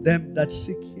rewarder of them that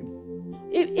seek him.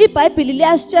 iBhayibheli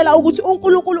liyasitshela ukuthi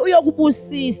uNkulunkulu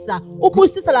uyokubusisa,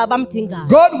 ubusisa laba bamdingayo.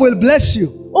 God will bless you.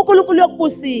 uNkulunkulu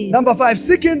uyokubusisa. Number 5,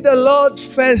 seeking the Lord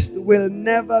first will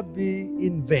never be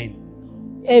in vain.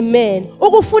 Amen.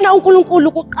 Ukufuna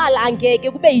uNkulunkulu kuqala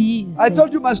angeke kube yize. I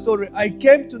told you my story. I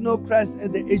came to know Christ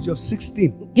at the age of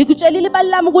 16. Ngikutshelile ibali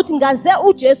lami ukuthi ngaze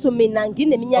uJesu mina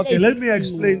ngineminyaka Okay, let me e-16.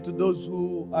 explain to those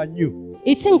who are new.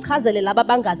 Ithi ngichazele laba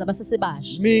bangazi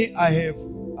abasesebasha. Me,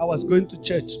 I was going to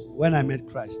church when I met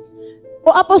Christ.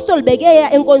 uApostoli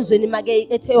bekeya enkonzweni make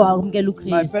ethe wamukela My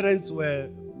uKristu. parents were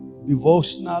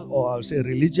devotional, or I'll say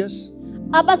religious.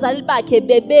 Abazali bakhe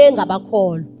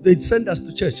bebengabakholwa. They'd send us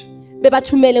to church.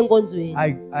 bebathumela enkonzweni.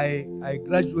 I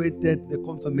graduated the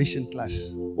confirmation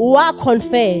class.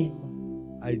 Waconfirm.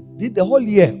 I did the whole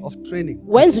year of training.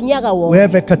 Wenza unyaka wonke. We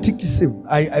have a catechism.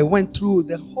 I went through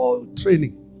the whole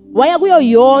training. Waya kuyo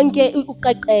yonke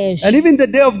uqeqesho. And even the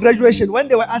day of graduation, when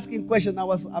they were asking questions, I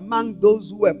was among those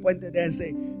who were pointed there and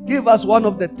say, give us one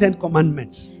of the 10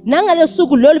 commandments.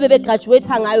 Nangalesuku lolu bebegraduate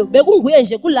ngayo bekunguye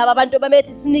nje kulabo abantu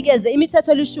bamethi sinikeze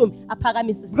imithetho elishumi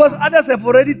aphakamise. Because others have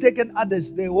already taken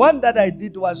others. The one that I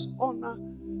did was honor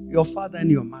your father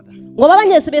and your mother. Ngoba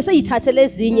abanye sebeseyithathele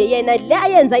ezinye yena le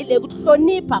ayenza ile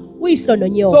ukuhlonipha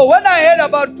uyihlononyo. So when I heard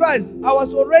about Christ, I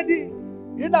was already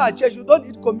in our church. You don't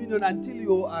eat communion until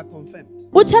you are confirmed.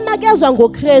 Uthemakezwa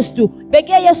ngoKristu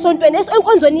bekeye esontweni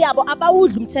enkonzweni yabo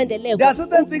abawudla umthendeleko. There are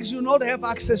certain things you not have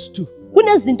access to.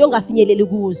 Kunezinto ongafinyeleli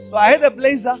kuzo. So I had a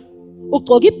blazer.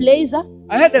 Ugqoka iblazer.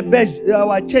 I had a badge,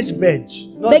 our church badge.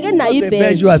 Not the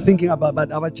badge you are thinking about,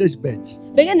 but our church badge.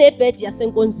 Beke ne badge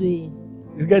yasenkonzweni.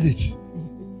 You get it?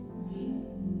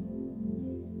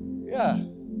 Yeah.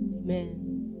 Amen.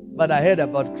 But I heard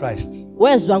about Christ.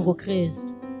 Wezwa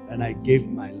ngoKristu. And I gave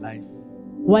my life.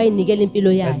 Wayinikela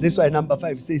impilo yakhe. And this why number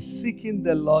 5 says, seeking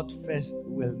the Lord first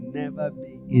will never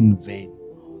be in vain.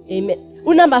 Amen.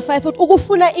 Number 5 uthi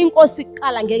ukufuna inkosi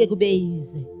iqala ngeke kube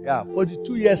yize. Yeah,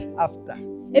 42 years after.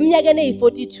 Eminyakeni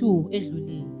eyi42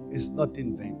 edlulile. It's not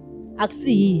in vain.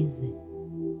 Akusiyize.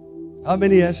 How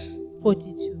many years?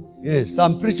 42. Yes, so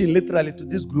I'm preaching literally to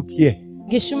this group here.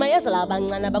 Ngishumayeza laba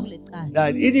abancane abakulecala.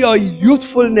 That in your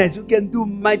youthfulness you can do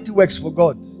mighty works for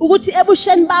God. Ukuthi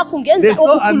ebusheni bakho ungenza There's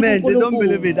no amen. They don't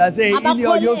believe it. I say in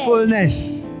your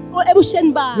youthfulness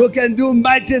ebusheni bakho you can do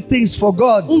mighty things for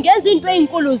God. ungenza into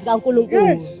ezinkulu zikaNkulunkulu.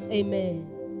 Yes. Amen.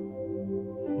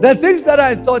 The things that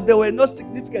I thought they were not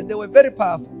significant, they were very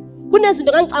powerful.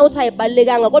 Kunezinto ngangicanga ukuthi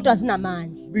ayibalekanga kodwa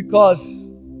zinamandla. Because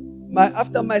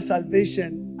after my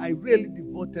salvation, I really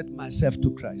devoted myself to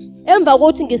Christ. Emva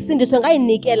kokuthi ngisindiswe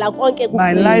ngayinikela konke kuKristu.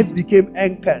 My life became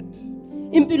anchored.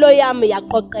 Impilo yami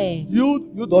yaqoqeka.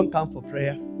 You don't come for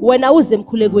prayer. Wena uze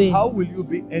emkhulekweni. How will you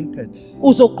be anchored?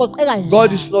 Uzoqoqeka njani?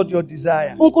 God is not your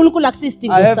desire. uNkulunkulu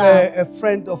akusisidingo I have sakho. a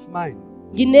friend of mine.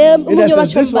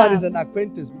 This one is an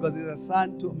acquaintance because he's a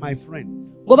son to my friend.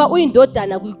 Ngoba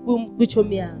uyindodana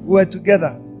kwichomi yami. We were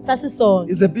together. Sasisonke.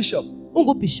 He's a bishop.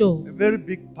 Ungubishop. A very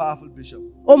big, powerful bishop.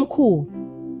 Omkhulu.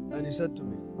 And he said to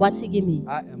me, wathi kimi,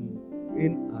 I am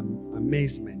in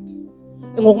amazement.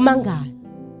 Ngokumangala.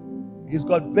 He's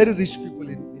got very rich people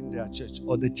in their church,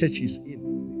 or the church he's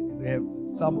in. They have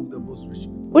some of the most rich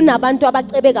people. Unabantu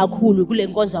abacebe kakhulu kule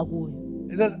nkonzo kuyo.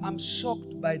 He says, I'm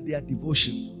shocked by their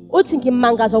devotion. Uthi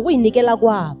ngimangazwa kuyinikela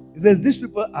kwabo. He says, these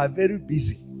people are very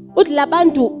busy. Uthi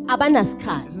labantu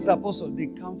abanasikhathi. He says, Apostle, they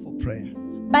come for prayer.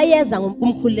 Bayeza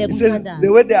ngumkhuleko He says, umthandazo. the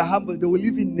way they are humble, they will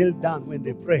even kneel down when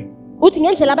they pray. Uthi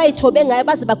ngendlela abayithobe ngayo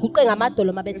baze baguqe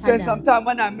ngamadolo He says, mabethandaza. sometimes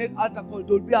when I make altar call,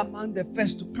 they'll be among the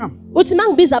first to come. Uthi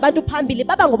mangibiza abantu phambili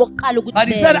baba ngobokuqala ukuthi. But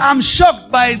he said, I'm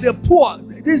shocked by the poor.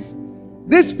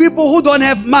 These people who don't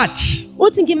have much.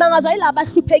 Uthi ngimangazwa yilabo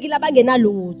abahluphekile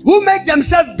abangenalutho. Who make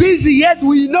themselves busy, yet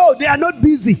we know they are not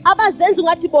busy. Abazenza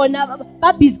ungathi bona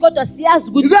babhizi kodwa siyazi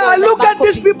ukuthi. He said, I look at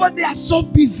these people, they are so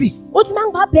busy. Uthi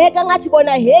mangibabheka ngathi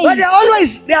bona hey. But they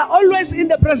are always in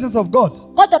the presence of God.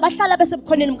 Kodwa bahlala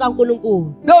besebukhoneni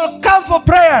bukaNkulunkulu. They will come for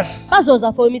prayers.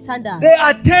 Bazoza for imithandazo. They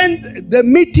attend the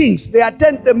meetings. They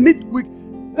attend the midweek.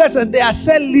 Listen, they are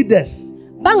cell leaders.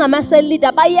 Bangama cell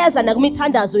leader bayeza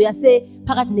nakumithandazo yase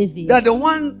phakathi neviki. They are the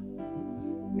one.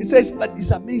 He says, but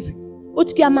it's amazing.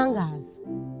 Uthi kuyamangaza.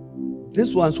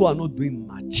 These ones who are not doing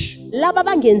much, Laba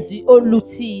bangenzi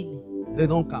oluthile. they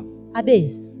don't come.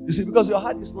 Abezi. You see, because your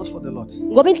heart is not for the Lord.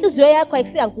 Ngoba inhliziyo yakho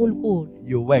ayikusiyaNkulunkulu.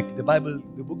 You work. The Bible,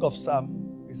 the book of Psalm,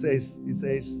 it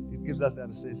gives us the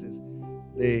understanding. It says,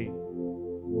 they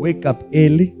wake up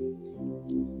early,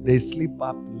 they sleep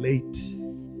up late,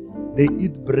 they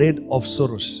eat bread of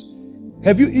sorrows.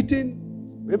 Have you eaten?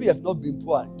 Maybe you have not been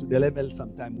poor to the level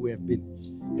sometime we have been.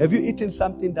 Have you eaten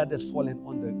something that has fallen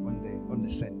on the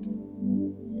scent?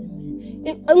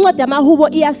 Incwadi yamahubo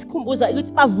iyasikhumbuza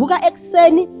ukuthi bavuka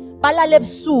ekseni balale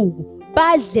ebusuku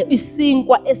badle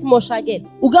isinkwa esimoshakele.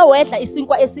 Uke wedla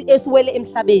isinkwa esiwele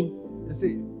emhlabeni. You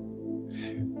see,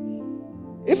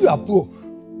 if you are poor,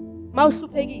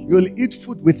 Mawuhluphekile. you'll eat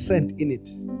food with scent in it.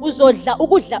 Uzodla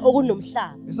ukudla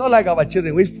okunomhlaba. It's not like our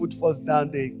children. When food falls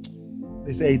down, they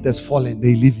say it has fallen.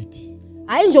 They leave it.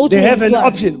 Hayi nje uthi They have an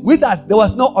option. With us, there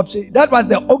was no option. That was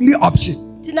the only option.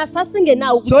 Thina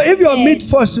sasingenawo. So if your meat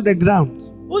falls to the ground,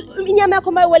 inyama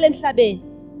yakho mayiwele emhlabeni,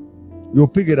 you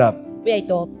pick it up.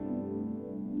 uyayidobha.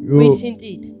 You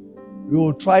Uyithintithe. You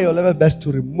will try your level best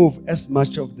to remove as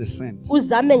much of the scent.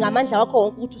 uzame ngamandla wakho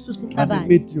wonke ukuthi ususe And the inhlabathi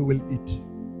meat you will eat.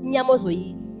 inyama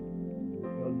ozoyidla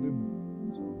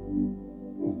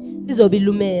izobe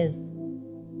ilumeza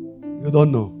You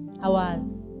don't know.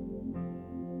 awazi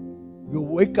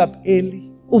You wake up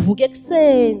early, uvuke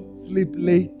ekuseni sleep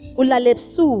late, ulale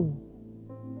ebusuku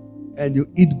and you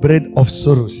eat bread of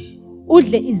sorrows.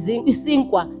 udle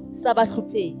isinkwa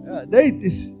sabahlupheki Yeah, there it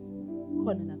is.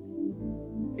 khona lapha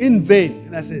In vain.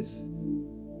 And I says,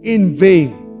 in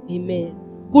vain. amen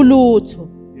kulutho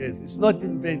Yes, it's not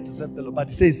in vain to serve the Lord, but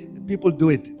it says people do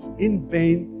it. It's in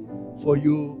vain for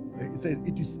you. It says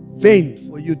it is vain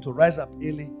for you to rise up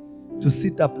early, to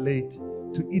sit up late,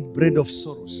 to eat bread of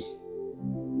sorrows.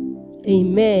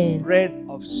 amen Bread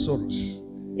of sorrows.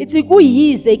 ithi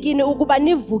kuyize kini ukuba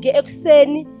nivuke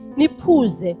ekuseni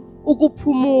niphuze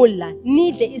ukuphumula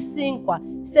nidle isinkwa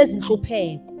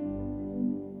sezinhlupheko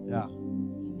Yeah.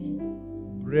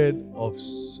 Bread of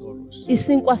sorrows.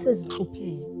 isinkwa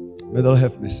sezinhlupheko May the Lord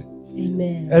have mercy.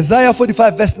 amen Isaiah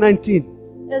 45 verse 19.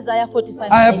 Isaiah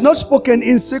 45 I have not spoken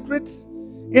in secret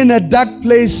in a dark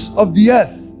place of the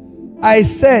earth. I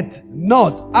said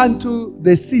not unto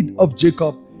the seed of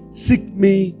Jacob, seek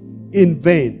me in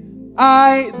vain.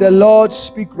 I, the Lord,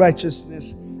 speak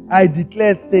righteousness. I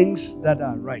declare things that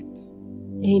are right.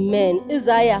 amen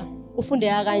Isaiah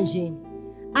ufundeka kanje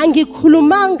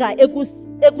angikhulumanga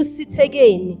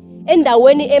ekusithekeni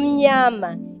endaweni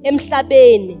emnyama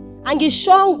emhlabeni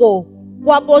angishongo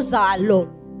kwabozalo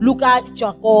luka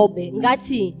Jakobe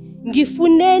ngathi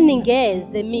ngifuneni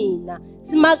ngeze mina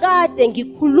simakade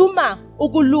ngikhuluma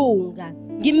ukulunga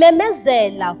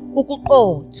ngimemezela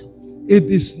ukuqotho. It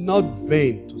is not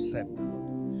vain to serve the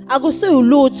Lord.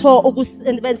 Akusiyulutho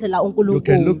ukusebenzela uNkulunkulu. You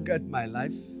can look at my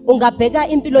life. Ungabheka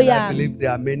impilo And I yami. believe there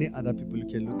are many other people you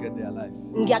can look at their life.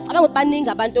 Ngiyacabanga ukuthi baningi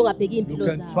abantu ongabheki You impilo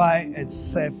can zabo. try and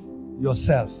serve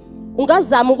yourself.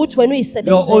 Ungazama ukuthi wena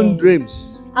Your own uyisebenzele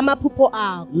dreams. amaphupho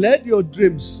akho. Let your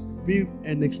dreams be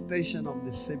an extension of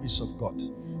the service of God.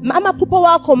 Amaphupho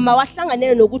wakho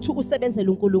mawahlanganele nokuthi usebenzele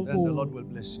And the uNkulunkulu. Lord will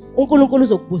bless you. uNkulunkulu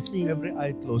uzokubusisa. Every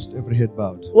eye closed, every head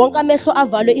bowed. Wonke amehlo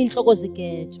avalwe inhloko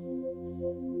zigejwe.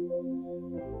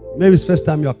 Maybe it's first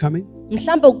time you are coming,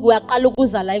 Mhlambe uyaqala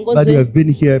ukuza la but you enkonzweni have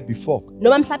been here before.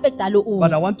 noma mhlambe kudala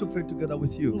But I uze. want to pray together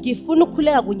with you. Ngifuna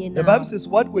ukukhuleka kunye The Bible nawe. says,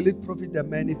 what will it profit a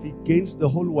man if he gains the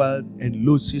whole world and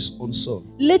loses his own soul?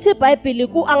 Lithi iBhayibheli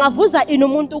angavuza ini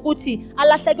umuntu ukuthi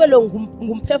alahlekelwe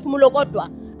ngumphefumulo kodwa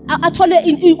athole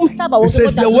umhlaba It wonke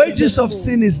says, the kodwa wages of umphefumulo.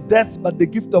 sin is death, but the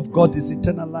gift of God is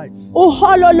eternal life.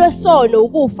 Uholo lwesono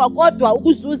ukufa kodwa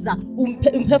ukuzuza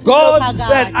umphefumulo God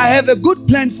said, I have a good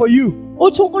plan for you.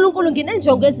 Uthi uNkulunkulu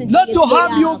nginenjongo ezinhle. Not to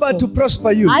harm you, but to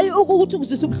prosper you. Hayi ukuthi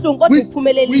ukuzwisa ubuhlungu kodwa We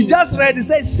ukuphumelelisa. just read, it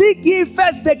says, seek ye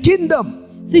first the kingdom.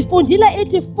 Sifundile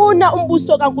ithi funa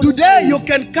umbuso kaNkulunkulu. Today you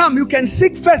can come, you can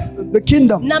seek first the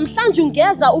kingdom. Namhlanje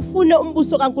ungeza ufune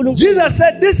umbuso kaNkulunkulu. Jesus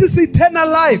said, this is eternal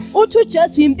life, Uthi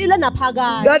uJesu impilo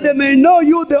naphakade. that they may know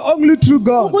you, the only true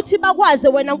God, Ukuthi bakwaze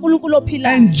wena uNkulunkulu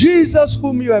ophilayo. and Jesus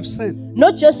whom you have sent.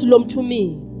 NoJesu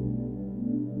lomthumile.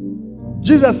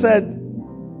 Jesus said,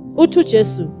 Uthi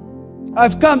uJesu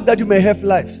I've come that you may have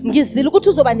life ngizile ukuthi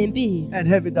uzoba nempilo. and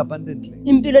have it abundantly.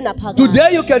 Impilo naphakade.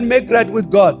 Today you can make right with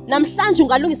God. Namhlanje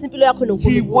ungalungisa impilo yakho He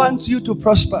noNkulunkulu. wants you to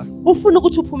prosper. Ufuna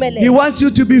ukuthi He uphumelele. wants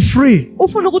you to be free.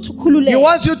 Ufuna ukuthi He ukhululeke.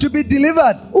 wants you to be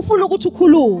delivered. Ufuna ukuthi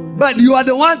ukhululwe. But you are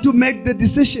the one to make the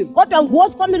decision. Kodwa nguwe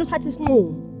kwamele uthathe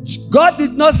isinqumo. God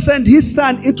did not send his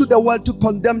son into the world to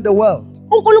condemn the world,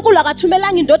 uNkulunkulu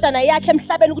akathumelanga indodana yakhe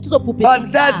emhlabeni ukuthi izobhubhisa.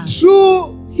 but that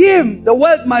through him the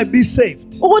world might be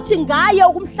saved. Ukuthi ngaye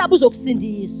umhlaba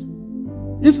uzokusindiswa.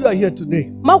 If you are here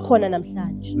today, Mawukhona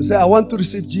namhlanje. you say, I want to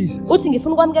receive Jesus. Uthi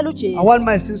ngifuna ukwamukela I uJesu. want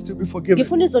my sins to be forgiven.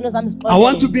 Ngifuna izono zami I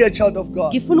want to ziqonde. be a child of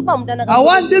God. Ngifuna ukuba umntana I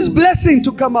want this blessing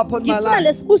to come upon my Ngifuna life.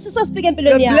 lesibusiso sifike The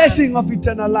empilweni yami. blessing of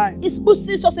eternal life.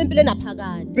 Isibusiso sempilweni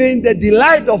naphakade. Being the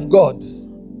delight of God.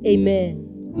 Amen.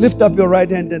 Lift up your right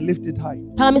hand and lift it high.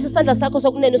 Phakamisa isandla sakho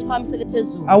sokunene usiphakamisele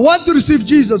phezulu. I want to receive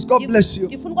Jesus. God bless you.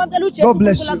 Ngifuna ukwamukela uJesu. God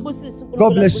bless you.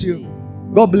 God bless you.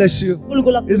 God bless you.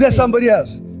 Is there somebody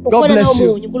else? God bless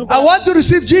you. I want to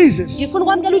receive Jesus. Ngifuna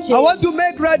ukwamukela uJesu. I want to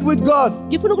make right with God.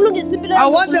 Ngifuna ukulungisa impilo I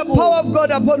yami. want the power of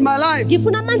God upon my life.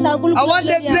 Ngifuna amandla kaNkulunkulu. I want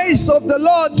the grace of the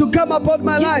Lord to come upon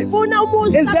my life. Ngifuna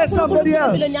umusa Is there somebody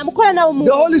else? empilweni yami. Ukhona na umuntu.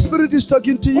 The Holy Spirit is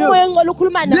talking to you. Umoya ongcwele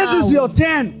ukhuluma nawe. This is your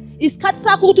turn.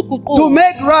 to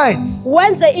make right.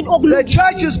 The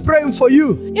church is praying for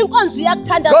you.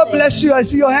 God bless you. I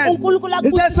see your hand.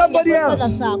 Is there somebody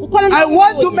else? I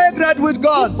want to make right with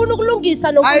God.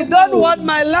 I don't want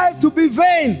my life to be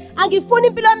vain. I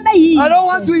don't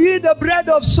want to eat the bread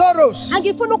of sorrows,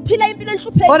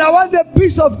 but I want the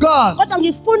peace of God.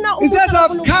 It says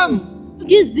I've come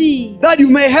that you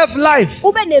may have life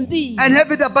and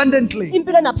have it abundantly.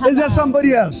 Is there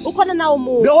somebody else?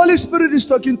 The Holy Spirit is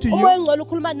talking to you.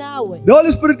 The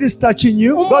Holy Spirit is touching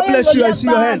you. God bless you. I see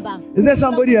your hand. Is there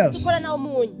somebody else?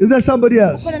 Is there somebody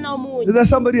else? Is there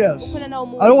somebody else? I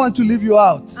don't want to leave you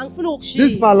out. This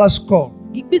is my last call.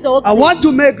 I want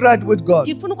to make right with God.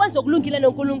 I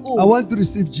want to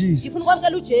receive Jesus.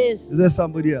 Is there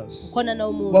somebody else?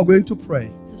 We're going to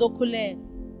pray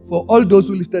for all those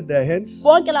who lifted their hands.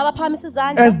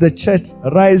 As the church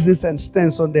rises and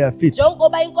stands on their feet,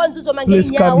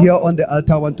 please come here on the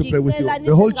altar. I want to pray with you.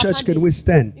 The whole church, can we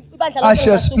stand?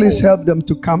 Ushers, please help them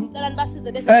to come.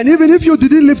 And even if you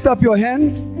didn't lift up your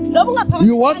hand,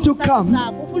 you want to come,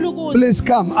 please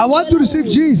come. I want to receive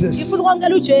Jesus.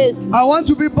 I want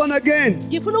to be born again.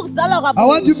 I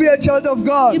want to be a child of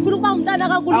God.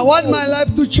 I want my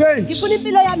life to change.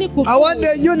 I want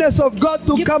the newness of God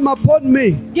to come upon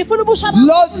me.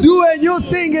 Lord, do a new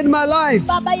thing in my life.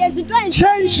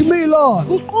 Change me, Lord.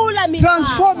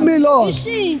 Transform me, Lord.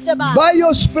 By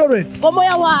your Spirit,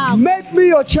 make me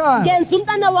your child.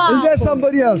 Is there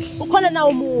somebody else?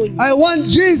 I want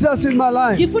Jesus in my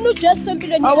life. I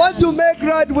want to make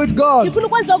right with God. I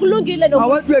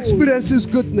want to experience His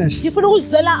goodness.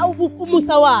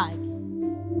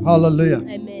 Hallelujah.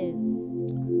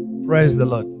 Amen. Praise the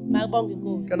Lord.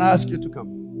 Can I ask you to come?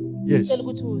 Yes.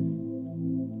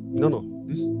 No.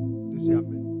 This young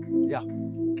man. Yeah.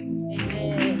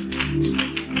 Amen.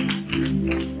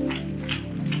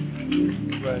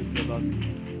 Praise the Lord.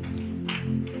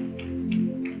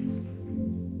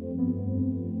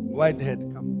 White head,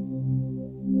 come.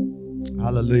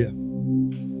 Hallelujah.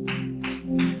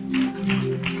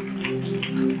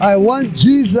 I want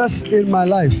Jesus in my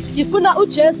life.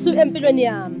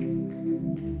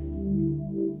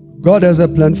 God has a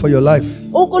plan for your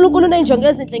life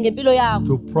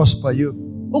to prosper you,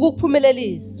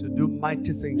 to do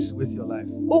mighty things with your life.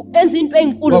 We're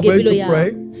going to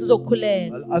pray.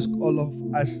 I'll ask all of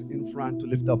us in front to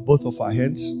lift up both of our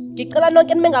hands,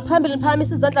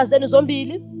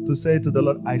 to say to the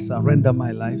Lord, I surrender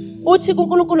my life.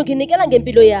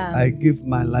 I give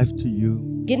my life to you.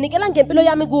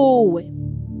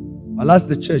 I'll ask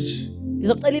the church to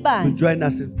join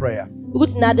us in prayer.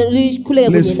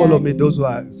 Please follow me, those who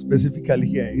are specifically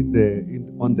here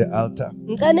on the altar.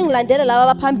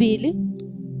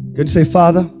 Can you say,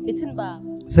 Father?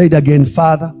 Say it again,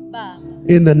 Father.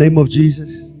 In the name of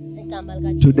Jesus,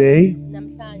 today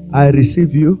I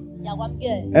receive you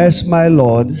as my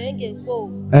Lord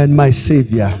and my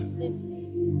Savior.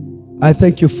 I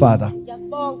thank you, Father,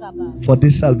 for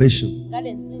this salvation.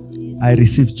 I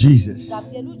receive Jesus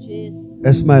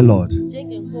as my Lord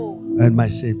and my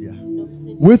Savior.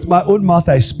 With my own mouth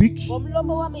I speak.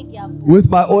 With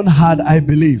my own heart I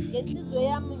believe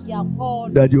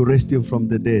that you raised him from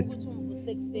the dead.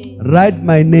 Write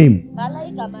my name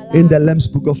in the Lamb's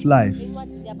Book of Life.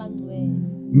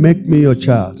 Make me your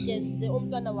child.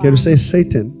 Can you say,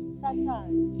 Satan,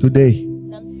 today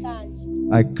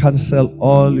I cancel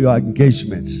all your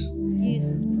engagements.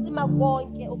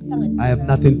 I have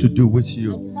nothing to do with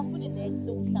you.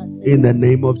 In the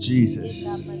name of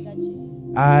Jesus,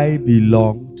 I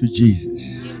belong to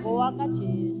Jesus.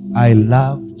 I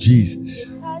love Jesus.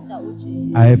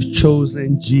 I have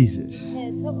chosen Jesus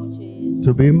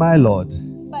to be my Lord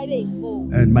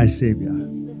and my Savior.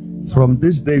 From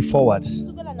this day forward,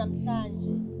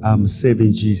 I'm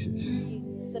serving Jesus.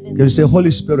 Can you say,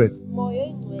 Holy Spirit,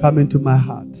 come into my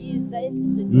heart.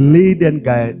 Lead and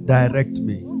guide, direct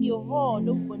me.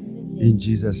 In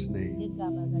Jesus' name.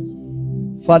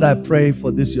 Father, I pray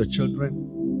for this, your children.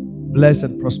 Bless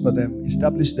and prosper them.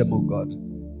 Establish them, O God.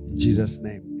 In Jesus'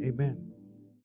 name. Amen.